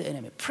power of the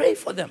enemy. Pray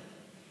for them.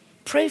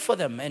 Pray for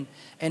them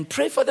and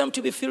pray for them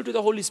to be filled with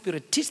the Holy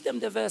Spirit. Teach them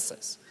the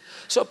verses.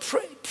 So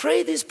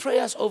pray these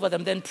prayers over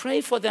them. Then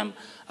pray for them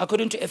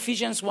according to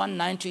Ephesians 1,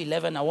 9 to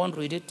 11. I won't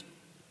read it.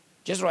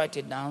 Just write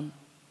it down.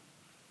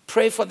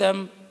 Pray for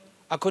them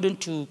according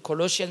to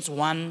Colossians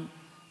 1,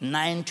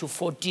 9 to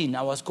 14.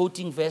 I was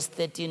quoting verse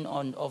 13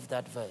 of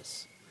that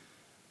verse.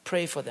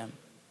 Pray for them.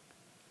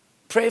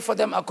 Pray for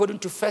them according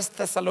to 1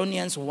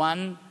 Thessalonians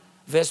 1,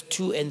 verse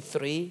 2 and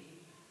 3.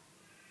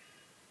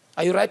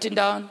 Are you writing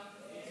down?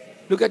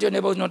 Look at your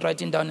neighbor who's not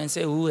writing down and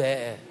say, ooh,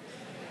 eh.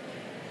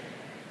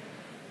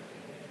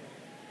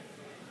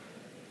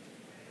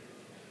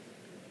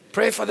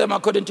 Pray for them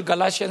according to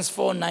Galatians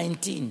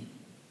 4:19.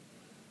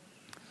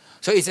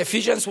 So it's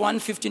Ephesians 1,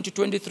 15 to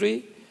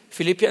 23,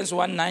 Philippians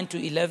 1, 9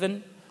 to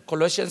 11,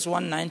 Colossians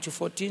 1, 9 to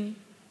 14,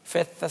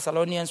 1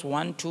 Thessalonians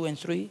 1, 2 and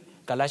 3,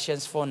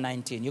 Galatians 4,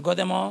 19. You got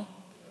them all?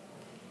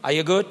 Are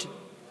you good?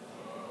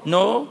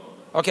 No?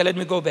 Okay, let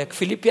me go back.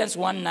 Philippians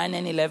 1, 9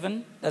 and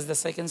 11. That's the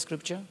second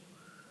scripture.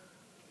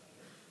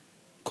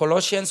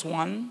 Colossians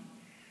 1,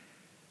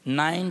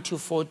 9 to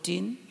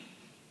 14.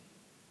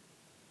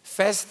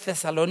 1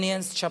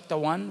 Thessalonians chapter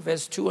 1,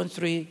 verse 2 and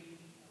 3.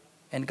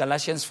 And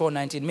Galatians 4,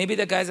 19. Maybe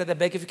the guys at the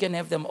back, if you can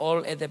have them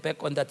all at the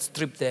back on that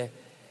strip there.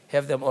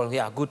 Have them all.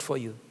 Yeah, good for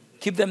you.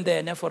 Keep them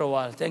there for a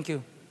while. Thank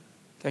you.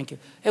 Thank you.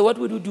 Hey, what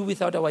would we do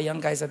without our young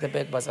guys at the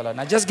back,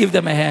 Basalana? Just give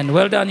them a hand.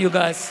 Well done, you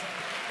guys.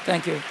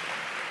 Thank you.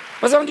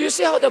 Basalana, do you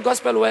see how the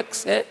gospel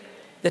works? Eh?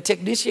 The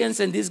technicians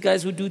and these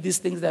guys who do these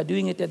things, they're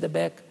doing it at the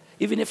back.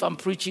 Even if I'm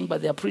preaching,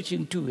 but they're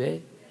preaching too. Eh?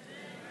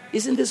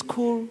 Isn't this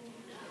cool?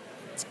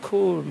 It's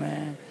cool,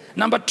 man.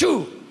 Number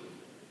 2,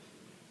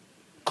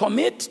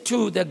 commit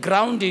to the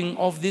grounding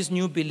of this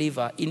new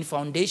believer in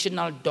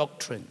foundational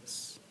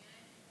doctrines.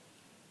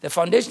 The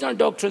foundational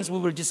doctrines, we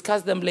will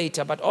discuss them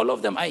later, but all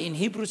of them are in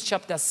Hebrews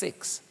chapter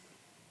 6.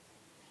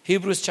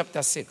 Hebrews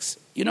chapter 6.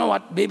 You know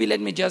what? Maybe let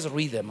me just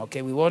read them,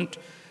 okay? We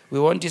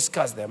won't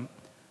discuss them,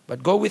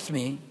 but go with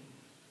me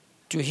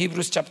to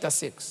Hebrews chapter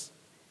 6.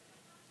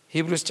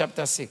 Hebrews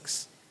chapter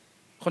 6.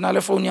 Khona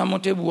le phone ya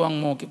motho e buang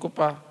mo ke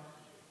kopa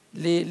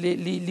le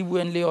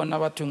bueng le yona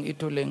bathong e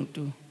tholeng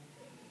tu.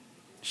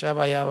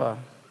 Shaba yaba.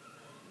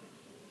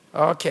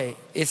 Okay,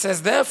 it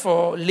says,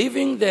 therefore,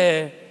 leaving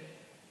the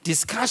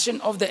discussion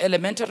of the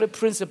elementary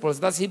principles,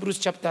 that's Hebrews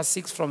chapter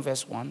 6 from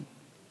verse 1.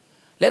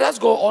 Let us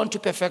go on to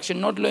perfection,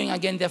 not laying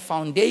again the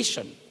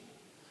foundation.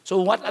 So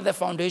what are the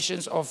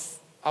foundations of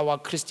our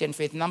Christian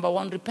faith? Number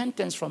 1,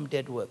 repentance from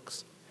dead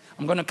works.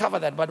 I'm going to cover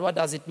that, but what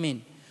does it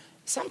mean?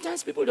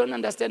 Sometimes people don't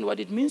understand what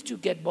it means to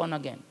get born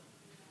again.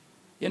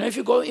 You know, if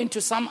you go into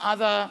some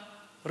other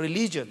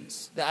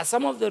religions, there are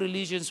some of the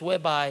religions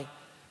whereby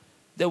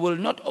they will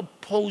not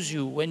oppose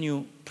you when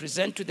you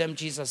present to them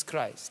Jesus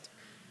Christ.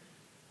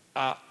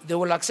 They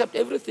will accept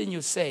everything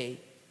you say,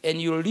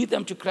 and you'll lead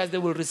them to Christ. They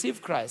will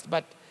receive Christ.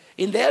 But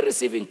in their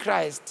receiving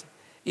Christ,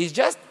 it's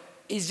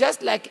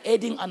just like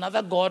adding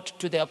another God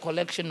to their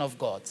collection of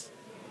gods.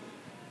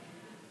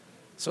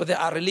 So there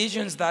are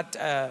religions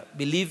that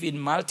believe in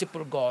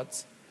multiple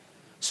gods.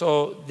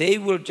 So they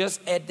will just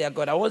add their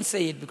God. I won't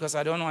say it because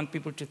I don't want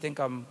people to think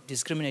I'm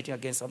discriminating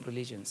against some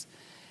religions.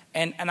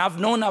 And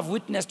I've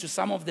witnessed to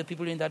some of the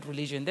people in that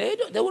religion. They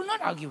will not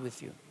argue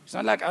with you. It's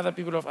not like other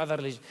people of other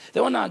religions.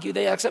 They won't argue.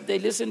 They accept, they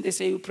listen, they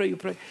say, you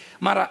pray.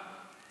 Mara,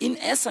 in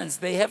essence,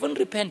 they haven't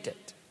repented.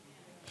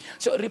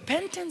 So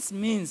repentance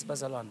means,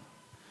 Bazalan,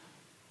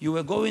 you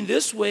were going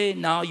this way,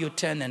 now you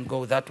turn and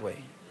go that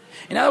way.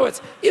 In other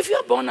words, if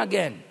you're born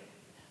again,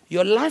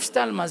 your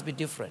lifestyle must be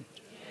different.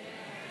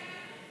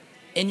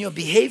 And your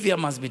behavior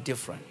must be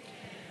different.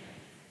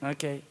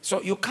 Okay?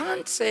 So you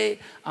can't say,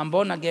 I'm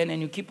born again,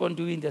 and you keep on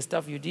doing the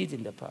stuff you did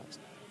in the past.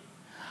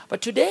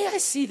 But today I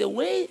see the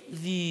way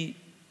the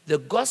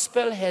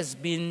gospel has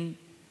been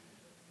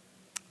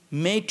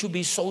made to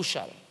be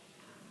social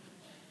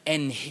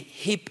and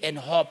hip and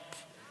hop,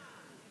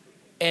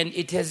 and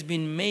it has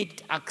been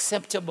made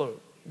acceptable.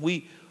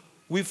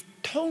 We've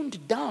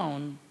toned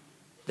down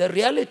the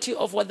reality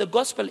of what the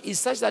gospel is,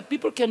 such that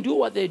people can do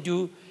what they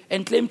do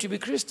and claim to be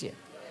Christian.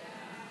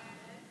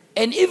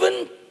 And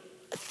even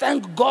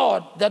thank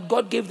God that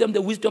God gave them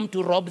the wisdom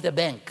to rob the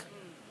bank.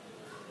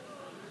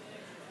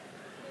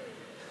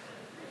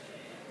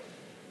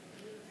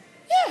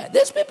 Yeah,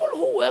 there's people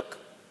who work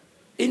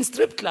in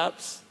strip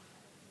clubs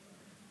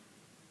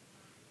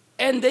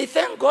and they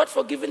thank God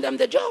for giving them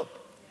the job.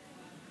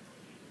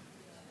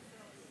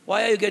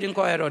 Why are you getting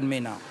quiet on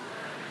me now?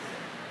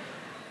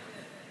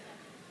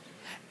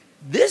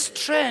 This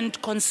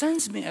trend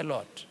concerns me a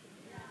lot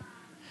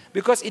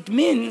because it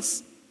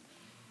means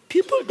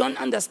people don't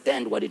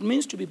understand what it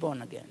means to be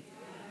born again.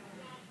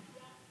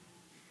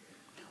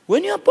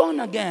 When you're born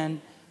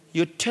again,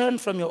 you turn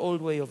from your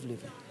old way of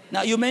living.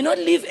 Now, you may not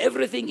leave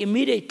everything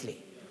immediately,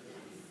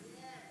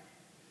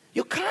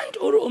 You can't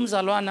uru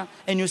umzalwana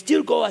and you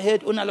still go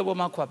ahead unalebo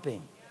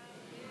makwapeng.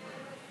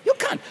 You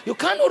can't. You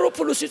can't uru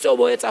pulusitso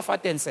boetsa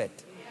fatenset.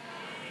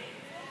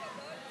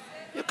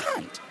 You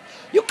can't.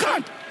 You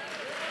can't.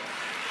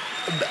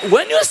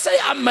 When you say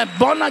I'm a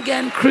born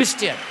again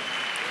Christian,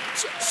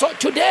 so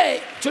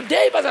today,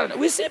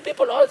 we see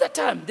people all the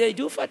time. They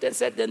do fat and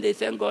set, then they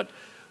thank God,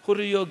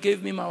 Huriyo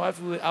gave me my wife.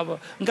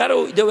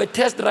 They were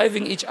test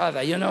driving each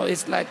other.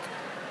 It's like,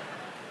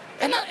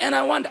 and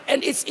I wonder,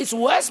 and it's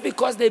worse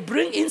because they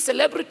bring in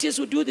celebrities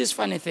who do these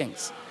funny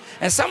things.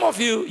 And some of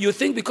you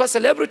think because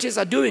celebrities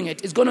are doing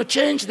it, it's going to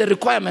change the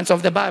requirements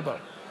of the Bible.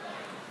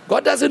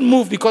 God doesn't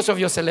move because of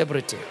your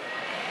celebrity.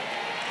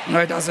 No,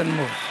 it doesn't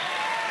move.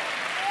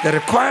 The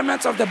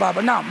requirements of the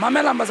Bible. Now,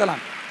 Mamela Mbazalan,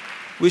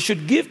 we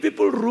should give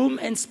people room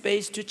and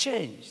space to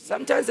change.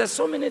 Sometimes there's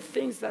so many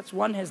things that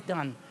one has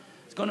done.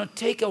 It's going to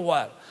take a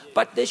while.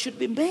 But they should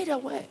be made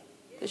aware.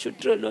 They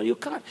should know you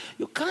can't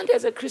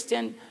as a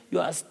Christian, you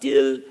are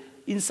still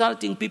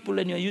insulting people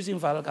and you're using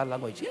vulgar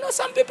language.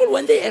 Some people,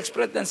 when they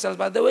express themselves,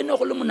 but they no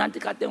and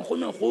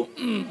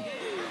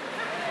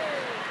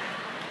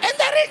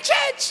they're in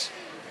church.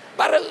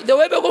 But the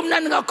way we go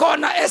to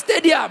corner a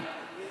stadium.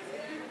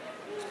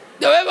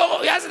 The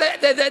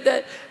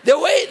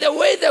way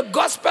the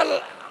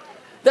gospel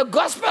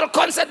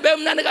concert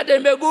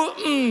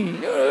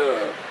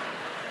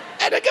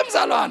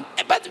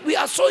but we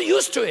are so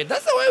used to it.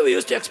 That's the way we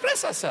used to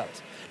express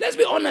ourselves. Let's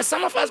be honest,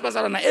 some of us,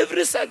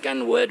 every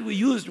second word we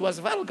used was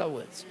vulgar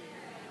words.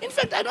 In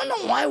fact, I don't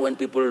know why when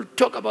people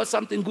talk about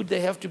something good, they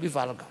have to be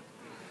vulgar.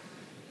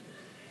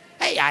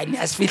 Hey,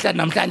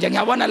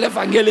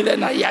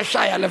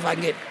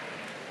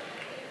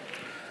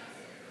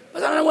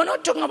 we're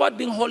not talking about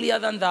being holier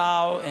than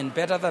thou and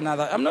better than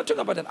others. I'm not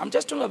talking about that. I'm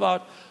just talking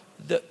about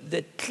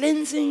the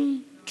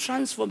cleansing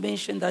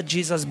transformation that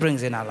Jesus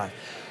brings in our life.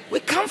 We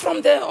come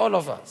from there, all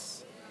of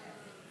us.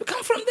 We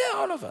come from there,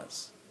 all of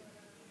us.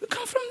 We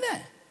come from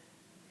there.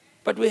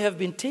 But we have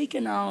been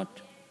taken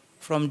out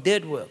from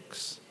dead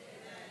works.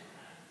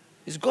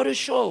 It's got to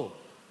show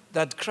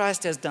that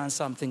Christ has done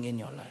something in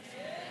your life.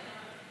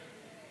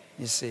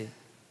 You see.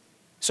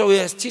 So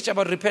we teach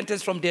about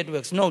repentance from dead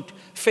works. Note,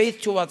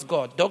 faith towards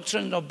God,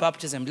 doctrine of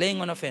baptism,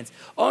 laying on of hands.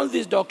 All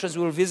these doctrines,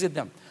 we will visit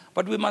them.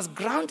 But we must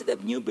grant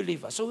them new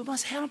believers. So we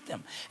must help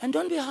them. And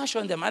don't be harsh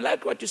on them. I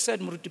like what you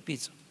said, Muruti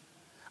Pizzo.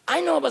 I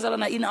know,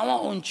 Bazalana, in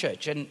our own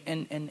church,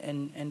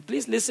 and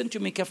please listen to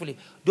me carefully.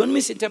 Don't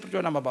misinterpret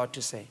what I'm about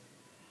to say.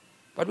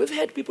 But we've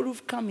had people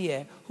who've come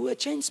here who are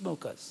chain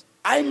smokers.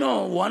 I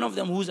know one of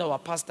them who's our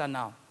pastor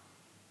now.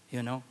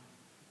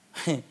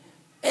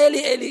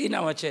 Early in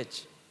our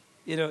church.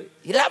 He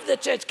loved the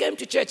church, came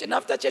to church, and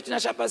after church in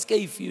a shepherd's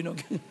cave,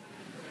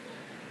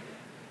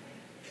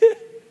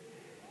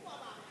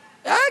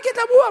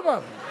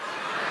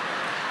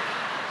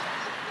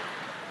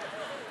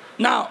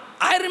 Now,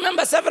 I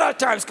remember several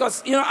times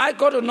because, I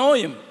got to know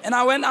him. And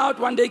I went out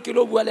one day,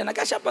 and I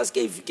got shepherd's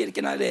cave, so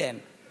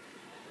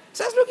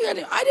I was looking at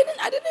him. I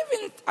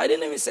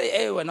didn't even say,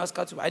 hey, we're not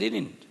scared. I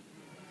didn't.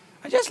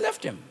 I just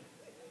left him.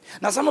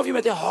 Now, some of you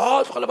may think,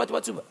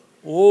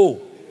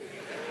 oh.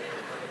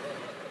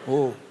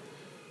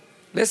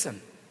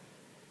 Listen,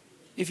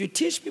 if you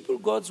teach people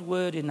God's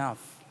word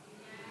enough,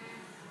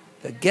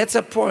 there gets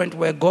a point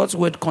where God's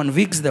word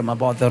convicts them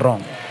about the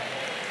wrong.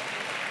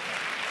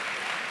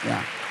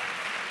 Yeah.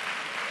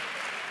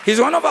 He's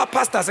one of our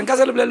pastors.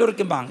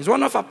 He's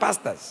one of our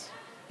pastors.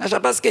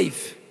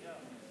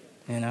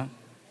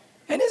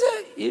 And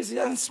he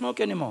doesn't smoke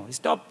anymore. He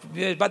stopped.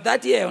 But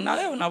that year,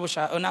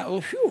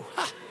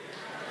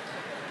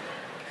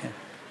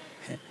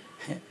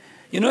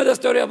 you know the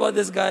story about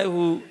this guy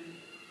who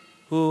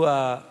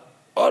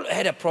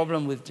had a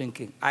problem with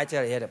drinking. I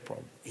tell you, he had a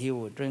problem. He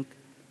would drink.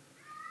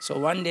 So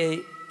one day,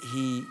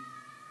 he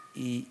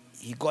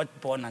got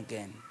born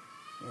again.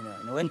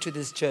 And he went to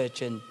this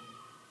church and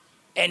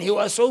he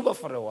was sober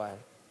for a while.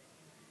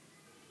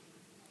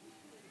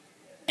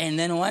 And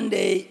then one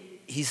day,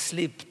 he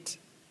slipped.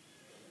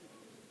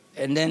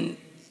 And then,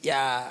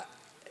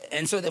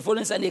 and so the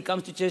following Sunday, he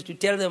comes to church to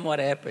tell them what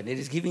happened. He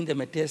is giving them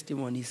a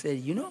testimony. He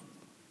said,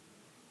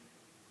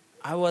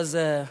 I was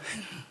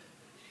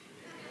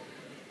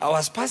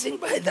passing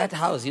by that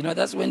house.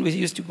 That's when we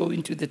used to go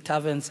into the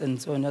taverns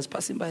and so on. I was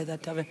passing by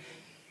that tavern.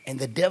 And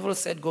the devil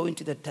said, go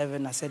into the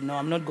tavern. I said, no,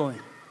 I'm not going.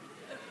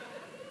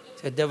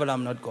 I said, devil,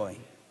 I'm not going.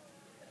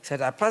 He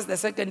said, I passed the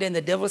second day and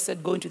the devil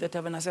said, go into the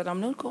tavern. I said,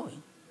 I'm not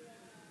going.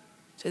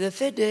 So the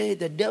third day,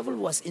 the devil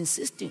was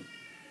insisting.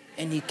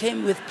 And he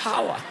came with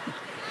power.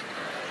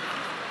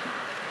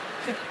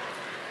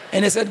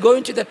 And he said, go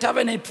into the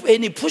tavern.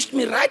 And he pushed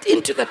me right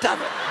into the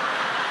tavern.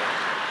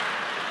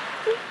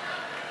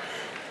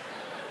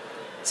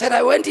 Said,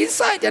 I went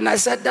inside and I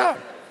sat down.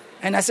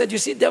 And I said, you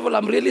see, devil,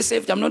 I'm really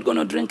saved. I'm not going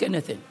to drink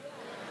anything.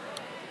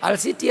 I'll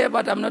sit here,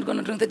 but I'm not going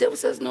to drink. The devil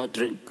says, no,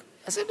 drink.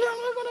 I said, no, I'm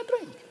not going to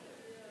drink.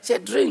 He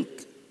said, drink.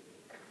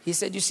 He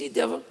said, you see,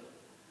 devil,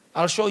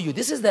 I'll show you.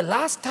 This is the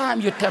last time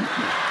you tempt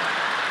me.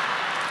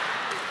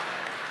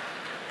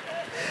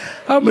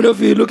 How many of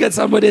you look at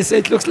somebody and say,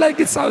 it looks like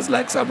it sounds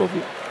like some of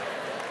you?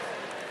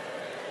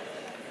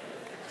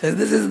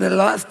 This is the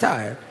last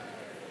time.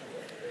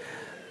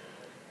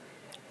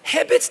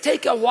 Habits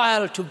take a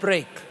while to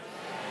break.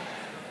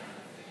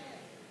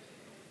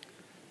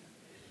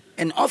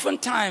 And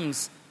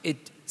oftentimes,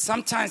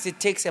 sometimes it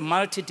takes a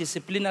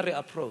multidisciplinary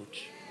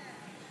approach.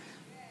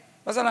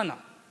 Bazalana,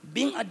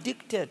 being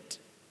addicted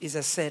is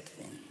a sad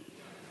thing.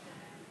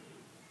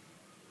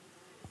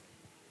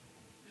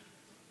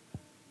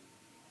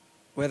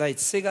 Whether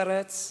it's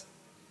cigarettes,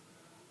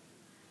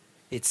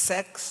 it's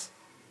sex,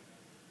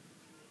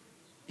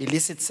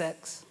 illicit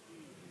sex,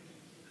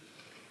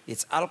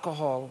 it's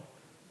alcohol,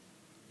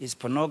 it's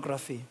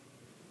pornography,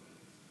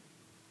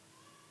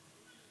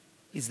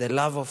 it's the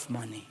love of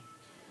money,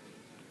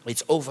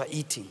 it's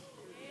overeating.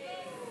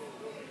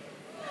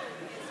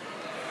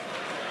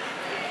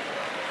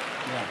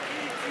 Yeah.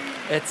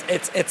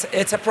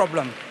 It's a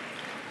problem.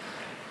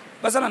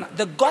 But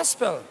the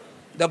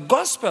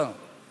gospel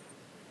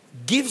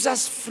gives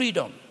us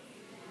freedom.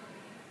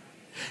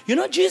 You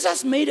know,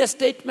 Jesus made a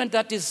statement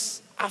that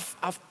is,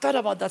 I've thought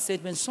about that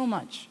statement so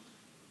much.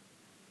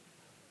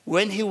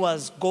 When he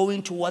was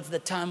going towards the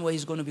time where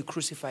he's going to be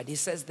crucified, he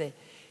says the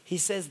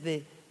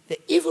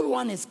evil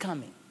one is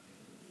coming,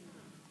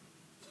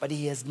 but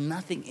he has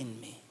nothing in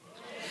me.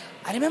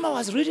 I remember I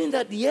was reading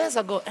that years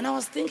ago, and I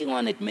was thinking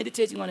on it,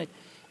 meditating on it,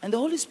 and the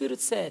Holy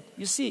Spirit said,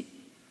 you see,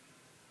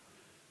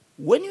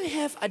 when you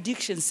have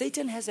addiction,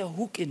 Satan has a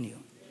hook in you.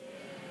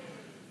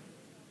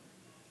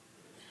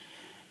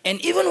 And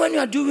even when you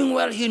are doing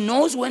well, he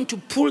knows when to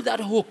pull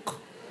that hook.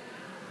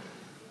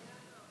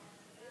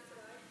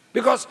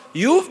 Because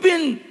you've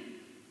been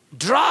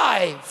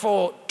dry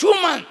for 2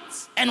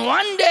 months, and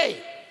one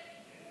day,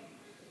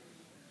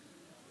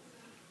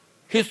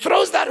 he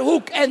throws that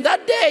hook, and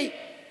that day,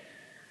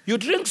 you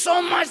drink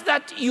so much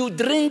that you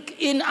drink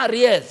in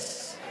arrears.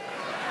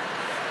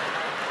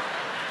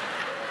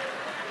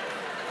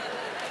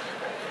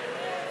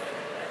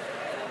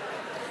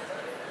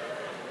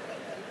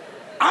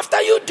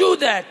 After you do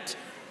that,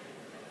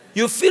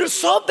 you feel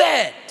so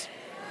bad.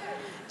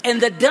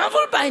 And the devil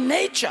by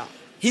nature,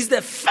 he's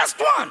the first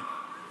one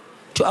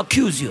to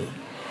accuse you.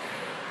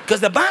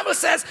 Because the Bible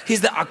says he's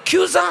the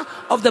accuser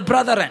of the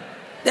brethren.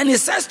 Then he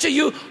says to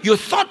you, you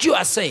thought you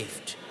are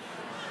saved.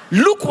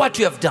 Look what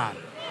you have done.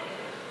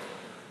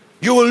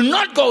 You will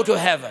not go to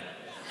heaven.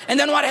 And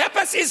then what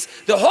happens is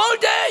the whole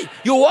day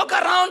you walk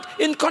around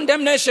in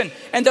condemnation.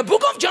 And the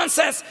book of John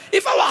says,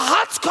 if our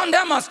hearts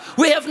condemn us,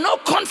 we have no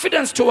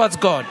confidence towards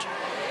God.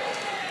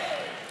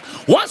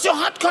 Once your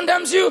heart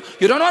condemns you,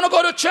 you don't want to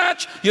go to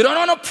church, you don't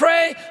want to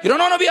pray, you don't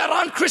want to be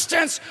around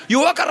Christians, you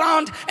walk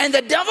around and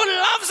the devil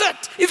loves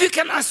it if he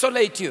can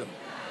isolate you.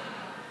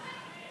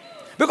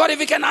 Because if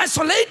he can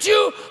isolate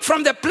you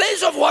from the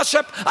place of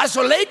worship,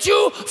 isolate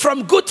you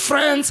from good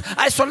friends,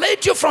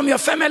 isolate you from your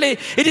family,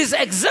 it is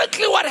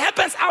exactly what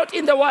happens out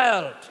in the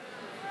world.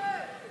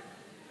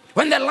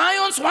 When the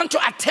lions want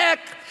to attack,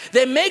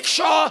 they make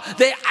sure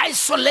they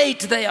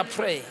isolate their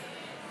prey.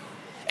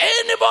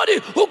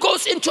 Anybody who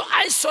goes into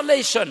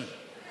isolation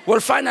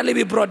will finally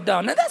be brought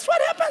down. And that's what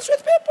happens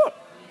with people.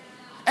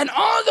 And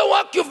all the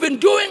work you've been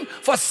doing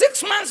for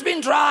 6 months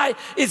being dry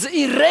is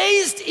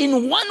erased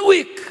in 1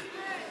 week.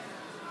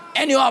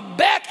 And you are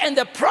back, and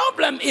the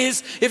problem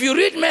is, if you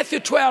read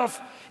Matthew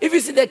 12, if you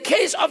see the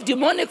case of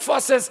demonic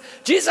forces,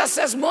 Jesus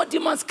says more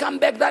demons come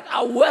back that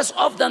are worse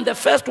off than the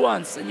first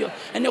ones, and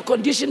your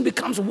condition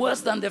becomes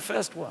worse than the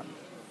first one.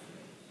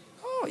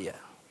 Oh yeah.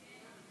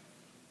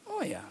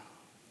 Oh yeah.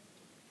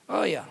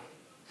 Oh yeah.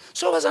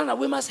 So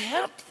we must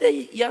help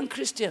the young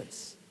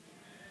Christians.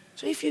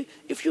 So if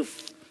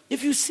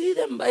you see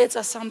them by it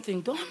as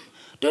something,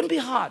 don't be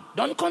hard.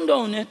 Don't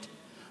condone it,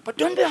 but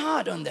don't be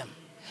hard on them.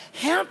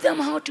 Help them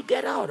how to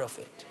get out of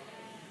it.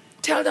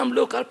 Tell them,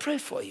 look, I'll pray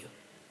for you.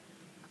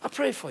 I'll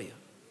pray for you.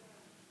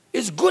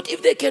 It's good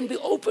if they can be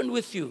open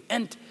with you.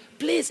 And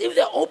please, if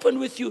they're open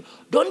with you,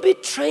 don't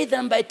betray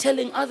them by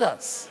telling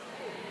others.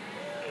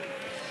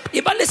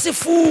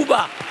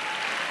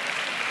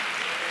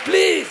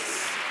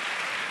 Please,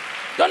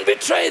 don't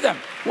betray them.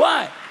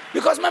 Why?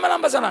 Because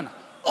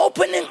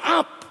opening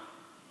up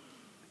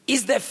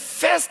is the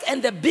first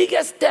and the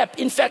biggest step.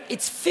 In fact,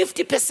 it's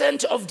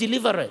 50% of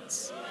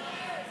deliverance.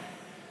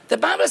 The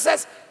Bible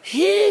says,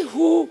 he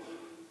who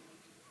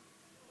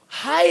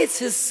hides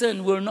his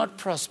sin will not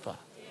prosper.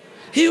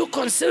 He who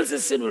conceals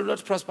his sin will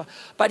not prosper.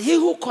 But he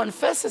who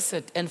confesses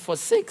it and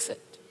forsakes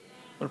it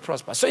will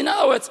prosper. So in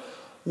other words,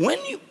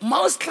 when you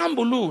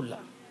mauskambulula,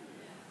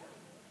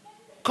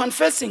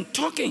 confessing,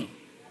 talking,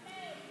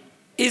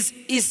 is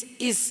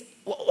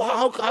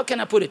how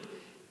can I put it?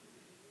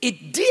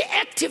 It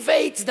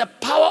deactivates the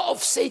power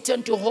of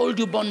Satan to hold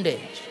you bondage.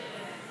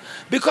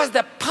 Because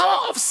the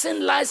power of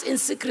sin lies in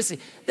secrecy.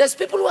 There's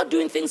people who are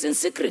doing things in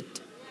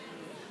secret.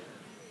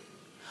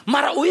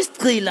 Mara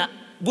uistila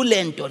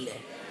gulentole.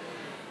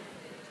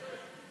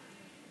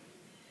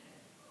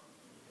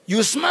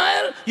 You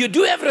smile, you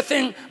do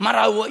everything,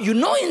 mara you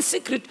know in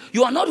secret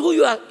you are not who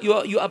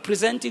you are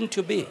presenting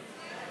to be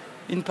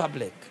in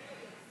public.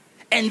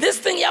 And this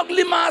thing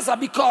yaglimaza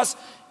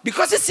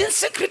because it's in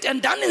secret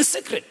and done in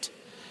secret.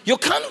 You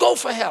can't go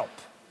for help.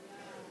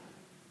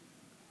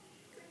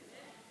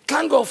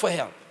 Can't go for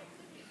help.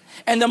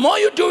 And the more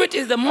you do it,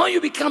 is the more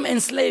you become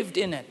enslaved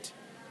in it.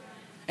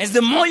 It's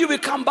the more you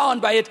become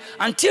bound by it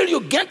until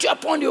you get to a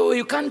point where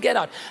you can't get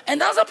out.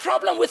 And that's a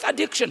problem with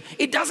addiction.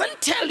 It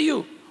doesn't tell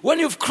you when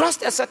you've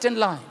crossed a certain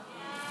line.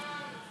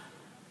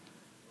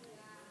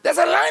 There's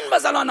a line,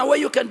 Bazalwana, where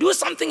you can do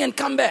something and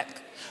come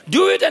back.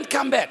 Do it and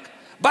come back.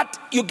 But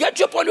you get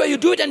to a point where you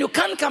do it and you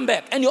can't come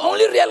back. And you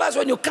only realize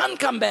when you can't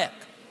come back.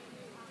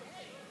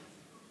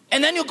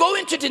 And then you go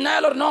into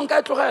denial or no,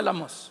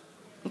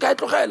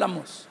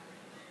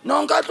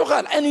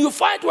 and you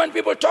fight when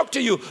people talk to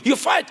you. You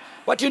fight,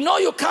 but you know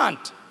you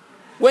can't.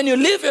 When you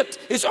leave it,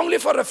 it's only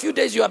for a few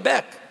days you are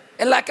back.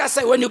 And like I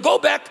say, when you go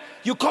back,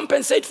 you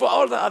compensate for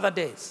all the other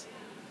days.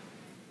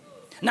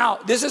 Now,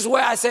 this is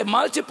where I say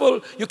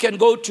multiple, you can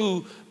go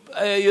to,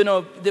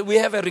 we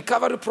have a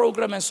recovery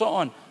program and so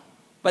on.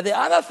 But the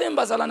other thing,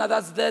 Bazalwana,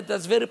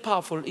 that's very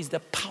powerful is the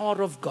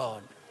power of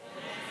God.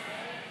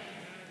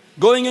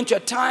 Going into a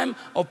time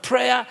of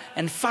prayer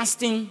and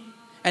fasting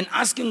and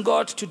asking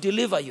God to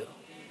deliver you.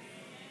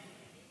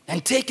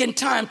 And taking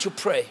time to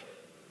pray.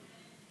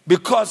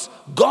 Because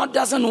God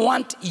doesn't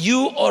want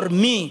you or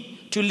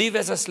me to live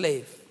as a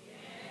slave.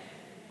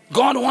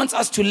 God wants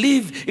us to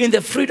live in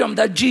the freedom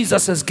that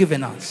Jesus has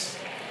given us.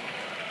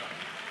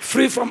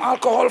 Free from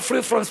alcohol,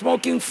 free from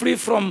smoking, free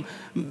from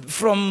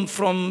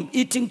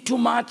eating too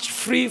much,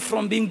 free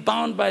from being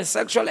bound by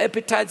sexual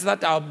appetites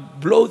that are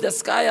blow the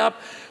sky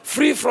up,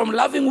 free from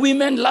loving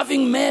women,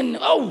 loving men.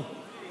 Oh!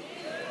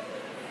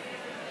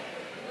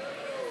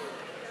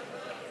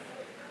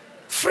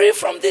 Free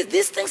from this.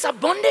 These things are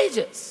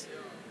bondages.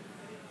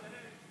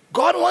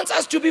 God wants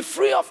us to be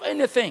free of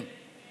anything.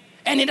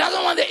 And He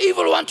doesn't want the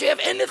evil one to have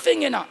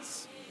anything in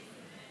us.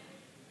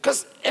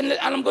 And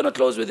I'm going to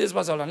close with this,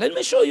 Bazalwana. Let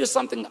me show you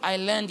something I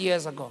learned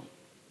years ago.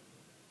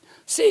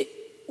 See,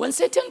 when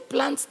Satan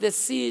plants the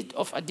seed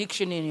of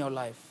addiction in your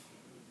life,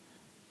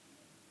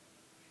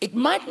 it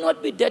might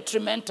not be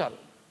detrimental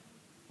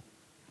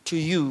to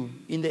you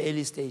in the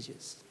early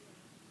stages.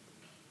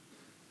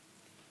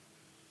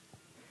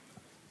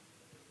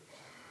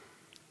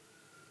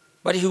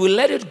 But He will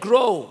let it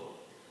grow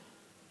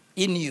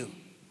in you.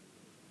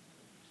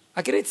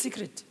 A great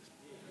secret.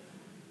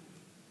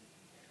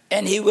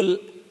 And He will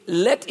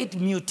let it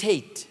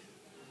mutate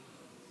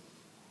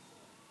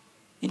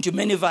into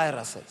many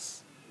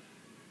viruses.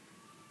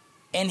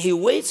 And He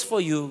waits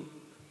for you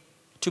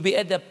to be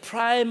at the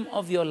prime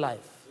of your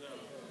life.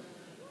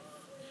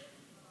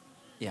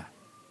 Yeah.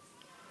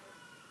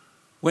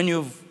 When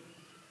you've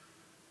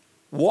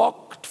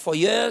walked for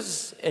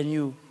years and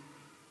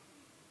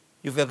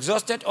you've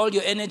exhausted all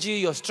your energy,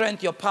 your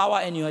strength, your power,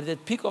 and you're at the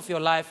peak of your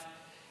life.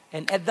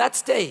 And at that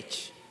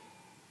stage,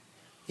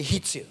 He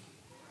hits you.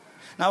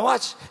 Now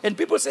watch. And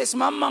people say,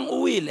 Mamang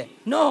uwile.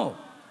 No.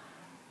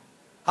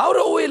 How do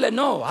uwile?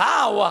 No.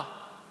 How?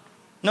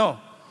 No.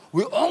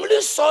 We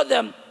only saw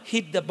them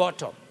hit the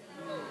bottom.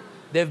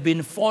 They've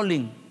been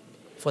falling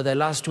for the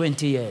last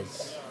 20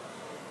 years.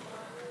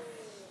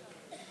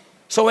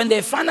 So when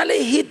they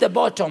finally hit the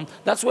bottom,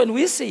 that's when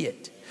we see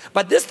it.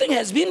 But this thing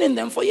has been in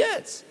them for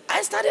years.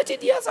 I started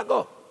it years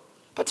ago,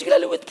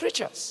 particularly with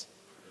preachers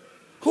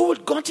who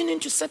had gotten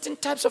into certain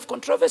types of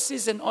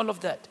controversies and all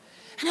of that.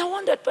 And I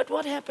wondered, but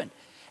what happened?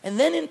 And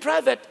then in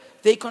private,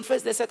 they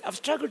confessed, they said, I've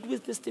struggled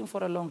with this thing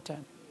for a long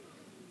time.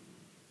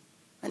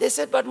 And they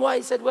said, but why?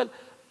 He said, well,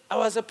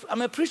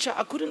 I'm a preacher.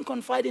 I couldn't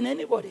confide in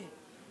anybody.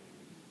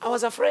 I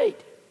was afraid.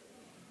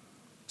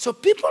 So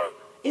people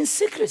in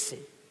secrecy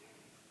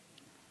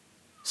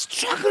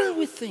struggle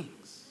with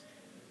things.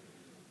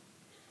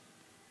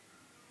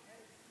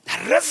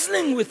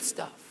 Wrestling with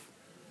stuff.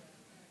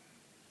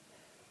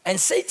 And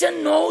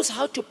Satan knows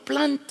how to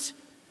plant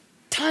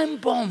time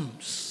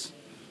bombs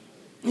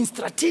in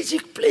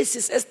strategic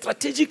places at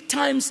strategic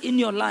times in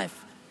your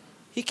life.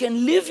 He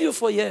can leave you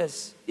for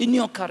years in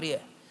your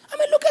career. I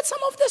mean, look at some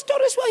of the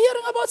stories we're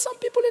hearing about some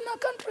people in our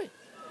country.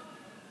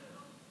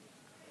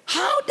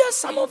 How does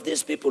some of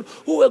these people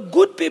who were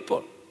good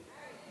people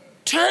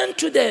turn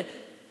to the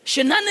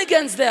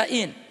shenanigans they're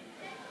in?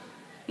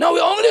 Now, we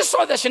only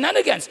saw the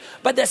shenanigans,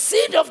 but the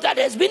seed of that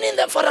has been in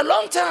them for a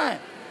long time.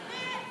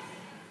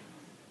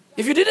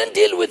 If you didn't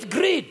deal with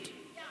greed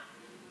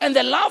and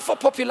the love for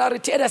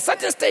popularity at a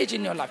certain stage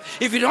in your life,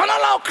 if you don't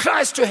allow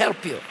Christ to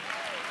help you,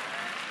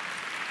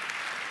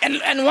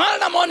 and while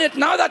I'm on it,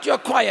 now that you're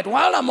quiet,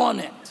 while I'm on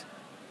it,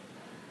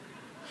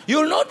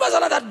 you'll note,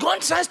 Bazalwana, that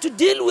God tries to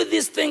deal with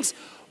these things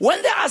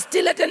when they are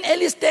still at an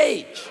early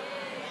stage.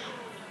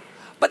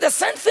 But the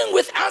same thing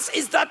with us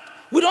is that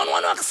we don't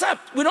want to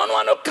accept. We don't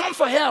want to come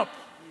for help.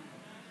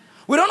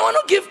 We don't want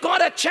to give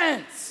God a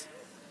chance.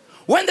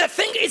 When the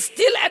thing is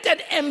still at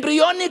an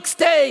embryonic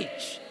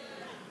stage,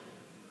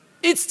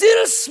 it's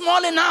still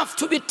small enough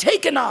to be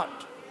taken out.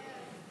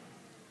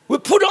 We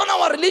put on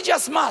our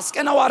religious mask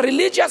and our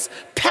religious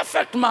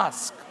perfect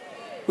mask.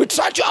 We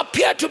try to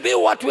appear to be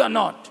what we are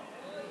not.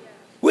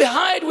 We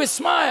hide, we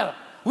smile,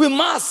 we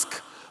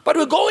mask, but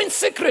we go in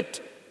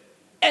secret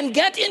and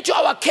get into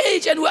our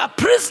cage and we are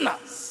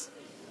prisoners,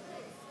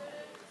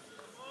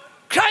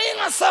 crying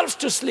ourselves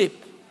to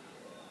sleep,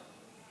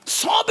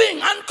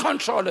 sobbing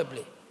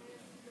uncontrollably.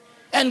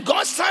 And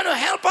God's trying to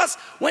help us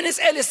when it's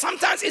early.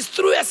 Sometimes it's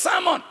through a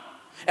sermon.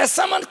 A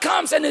sermon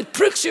comes and it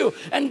pricks you,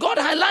 and God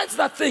highlights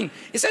that thing.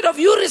 Instead of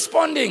you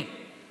responding,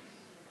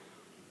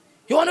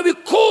 you want to be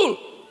cool.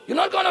 You're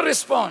not going to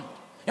respond.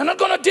 You're not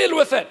going to deal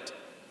with it.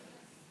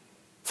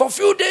 For a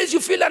few days you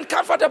feel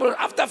uncomfortable.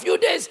 After a few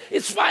days,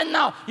 it's fine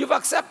now. You've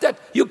accepted.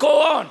 You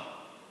go on.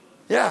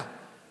 Yeah.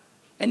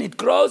 And it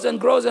grows and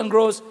grows and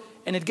grows.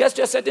 And it gets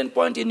to a certain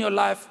point in your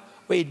life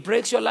where it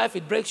breaks your life,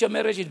 it breaks your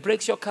marriage, it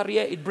breaks your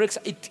career,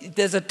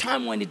 there's a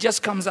time when it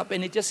just comes up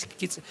and it just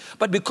gets,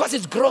 but because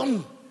it's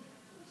grown,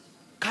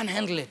 can't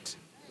handle it.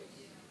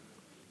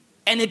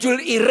 And it will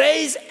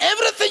erase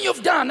everything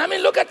you've done. I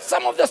mean, look at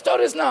some of the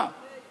stories now.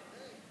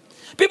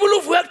 People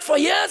who've worked for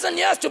years and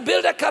years to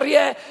build a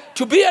career,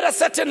 to be at a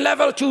certain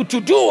level, to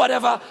do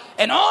whatever,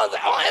 and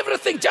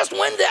everything, just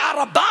when they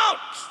are about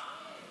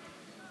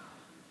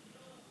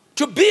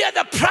to be at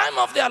the prime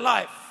of their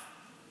life,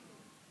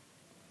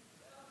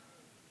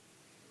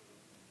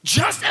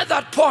 just at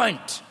that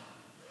point,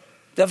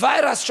 the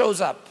virus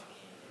shows up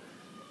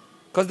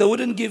because they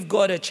wouldn't give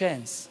God a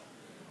chance.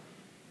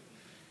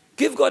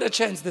 Give God a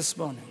chance this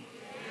morning.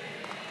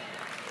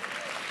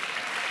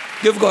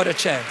 Give God a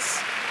chance.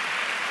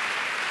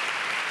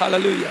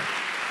 Hallelujah.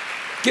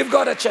 Give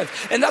God a chance.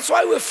 And that's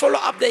why we follow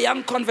up the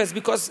young converts,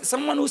 because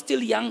someone who's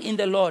still young in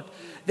the Lord,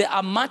 they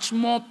are much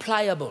more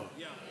pliable.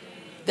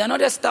 They're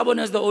not as stubborn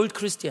as the old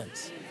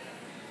Christians.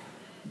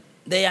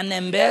 Their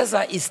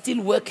Nembeza is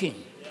still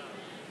working.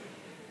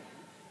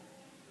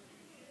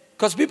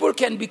 Because people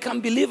can become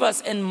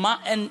believers and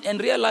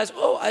realize,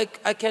 oh,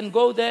 I can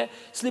go there,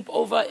 sleep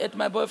over at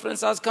my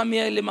boyfriend's house, come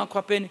here, Lima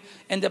Kwapeni,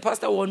 and the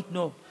pastor won't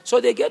know. So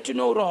they get to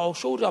know Rao,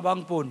 Shoda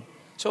Bangpon.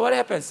 So what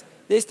happens?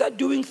 They start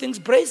doing things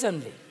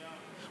brazenly.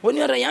 When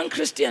you're a young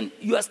Christian,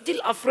 you are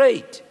still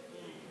afraid.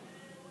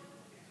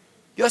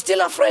 You are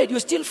still afraid.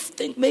 You still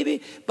think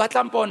maybe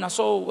Batlampona.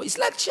 So it's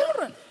like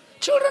children.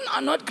 Children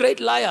are not great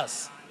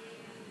liars.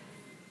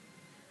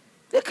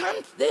 They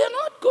are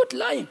not good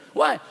lying.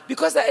 Why?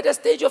 Because they're at a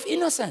stage of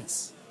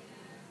innocence.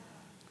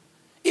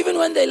 Even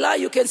when they lie,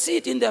 you can see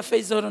it in their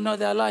face. They don't know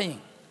they're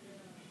lying.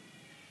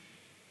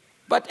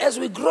 But as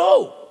we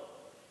grow,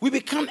 we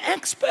become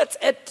experts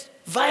at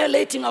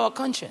violating our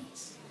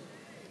conscience.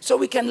 So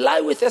we can lie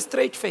with a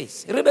straight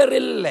face. Okay,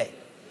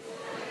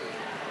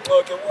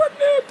 what?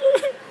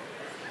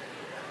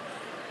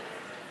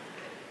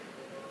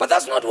 But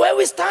that's not where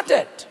we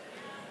started.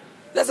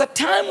 There's a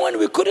time when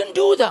we couldn't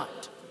do that.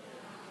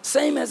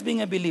 Same as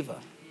being a believer.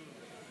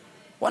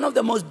 One of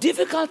the most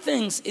difficult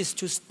things is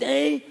to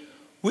stay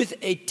with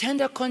a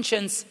tender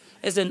conscience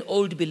as an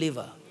old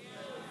believer.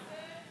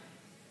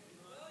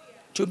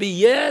 To be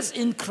years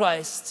in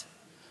Christ,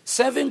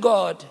 serving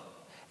God,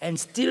 and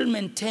still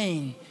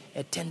maintain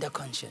a tender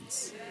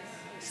conscience.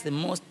 It's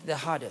the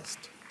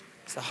hardest.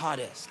 It's the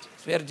hardest.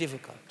 It's very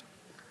difficult.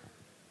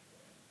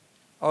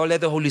 Oh, let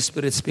the Holy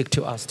Spirit speak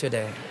to us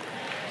today.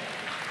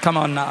 Come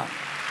on now.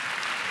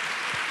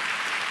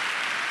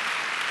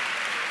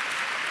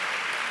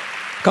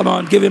 Come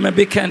on, give him a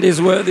big hand.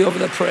 He's worthy of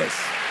the praise.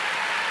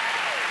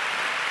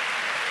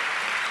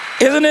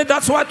 Isn't it?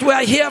 That's what we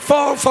are here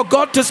for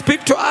God to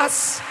speak to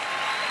us.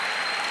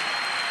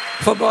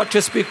 For God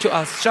to speak to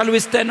us. Shall we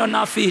stand on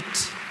our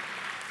feet?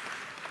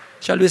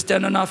 Shall we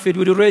stand on our feet?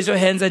 Would you raise your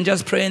hands and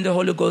just pray in the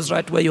Holy Ghost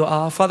right where you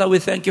are? Father, we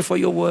thank you for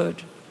your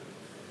word.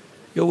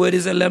 Your word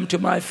is a lamp to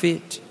my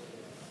feet.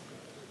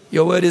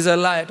 Your word is a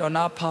light on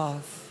our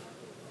path.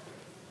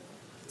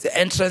 The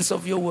entrance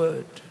of your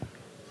word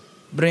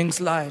brings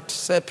light.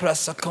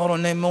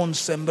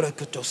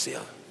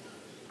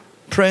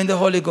 Pray in the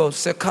Holy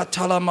Ghost.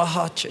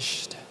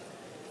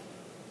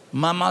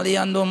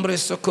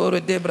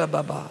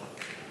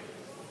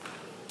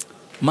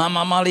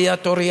 Mama Malia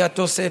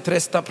Toriato se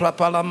tresta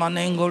prapala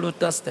manengo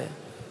lutaste.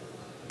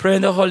 Pray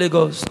in the Holy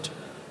Ghost.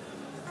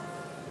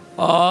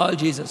 Oh,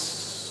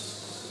 Jesus.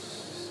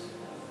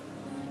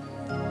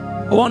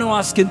 I want to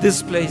ask in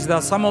this place, there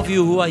are some of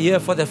you who are here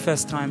for the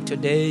first time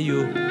today.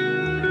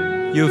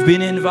 You've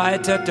been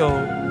invited,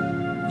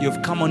 or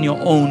you've come on your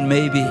own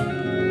maybe.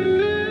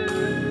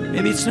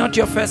 Maybe it's not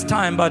your first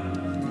time, but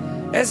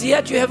as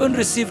yet you haven't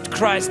received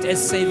Christ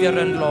as Savior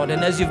and Lord.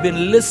 And as you've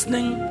been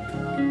listening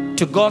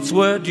to God's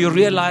word, you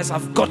realize,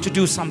 I've got to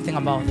do something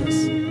about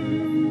this.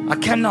 I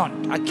cannot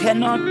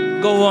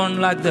go on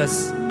like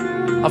this.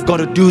 I've got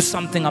to do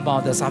something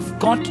about this. I've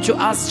got to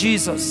ask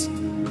Jesus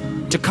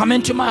to come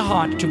into my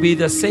heart, to be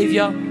the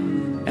Savior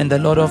and the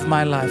Lord of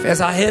my life.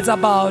 As our heads are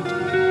bowed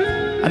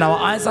and our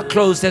eyes are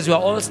closed, as we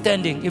are all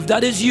standing, if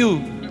that is you,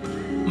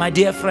 my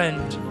dear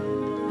friend,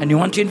 and you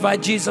want to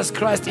invite Jesus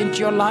Christ into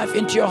your life,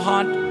 into your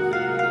heart,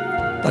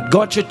 that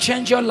God should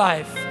change your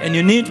life, and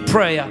you need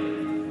prayer,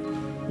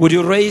 would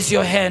you raise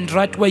your hand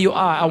right where you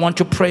are? I want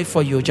to pray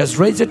for you. Just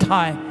raise it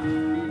high.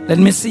 Let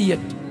me see it.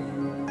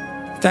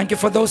 Thank you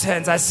for those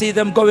hands. I see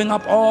them going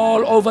up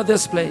all over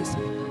this place.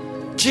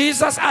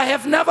 Jesus, I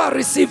have never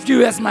received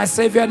you as my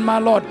Savior and my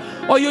Lord.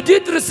 Or you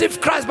did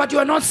receive Christ, but you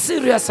are not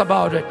serious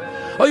about it.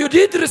 Or you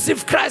did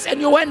receive Christ and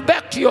you went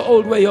back to your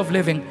old way of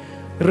living.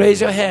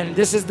 Raise your hand.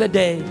 This is the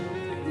day.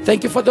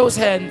 Thank you for those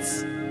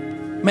hands.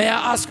 May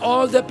I ask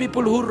all the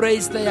people who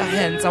raised their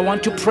hands, I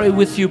want to pray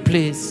with you,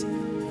 please.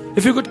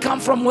 If you could come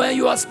from where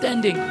you are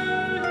standing,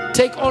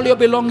 take all your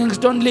belongings.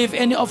 Don't leave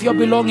any of your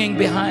belonging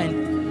behind.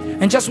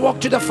 And just walk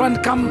to the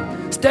front.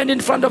 Come stand in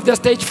front of the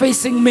stage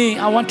facing me.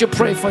 I want to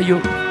pray for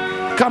you.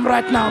 Come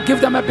right now.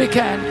 Give them a big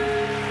hand.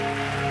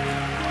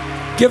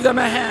 Give them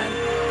a hand.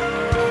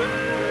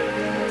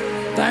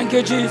 Thank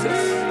you,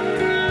 Jesus.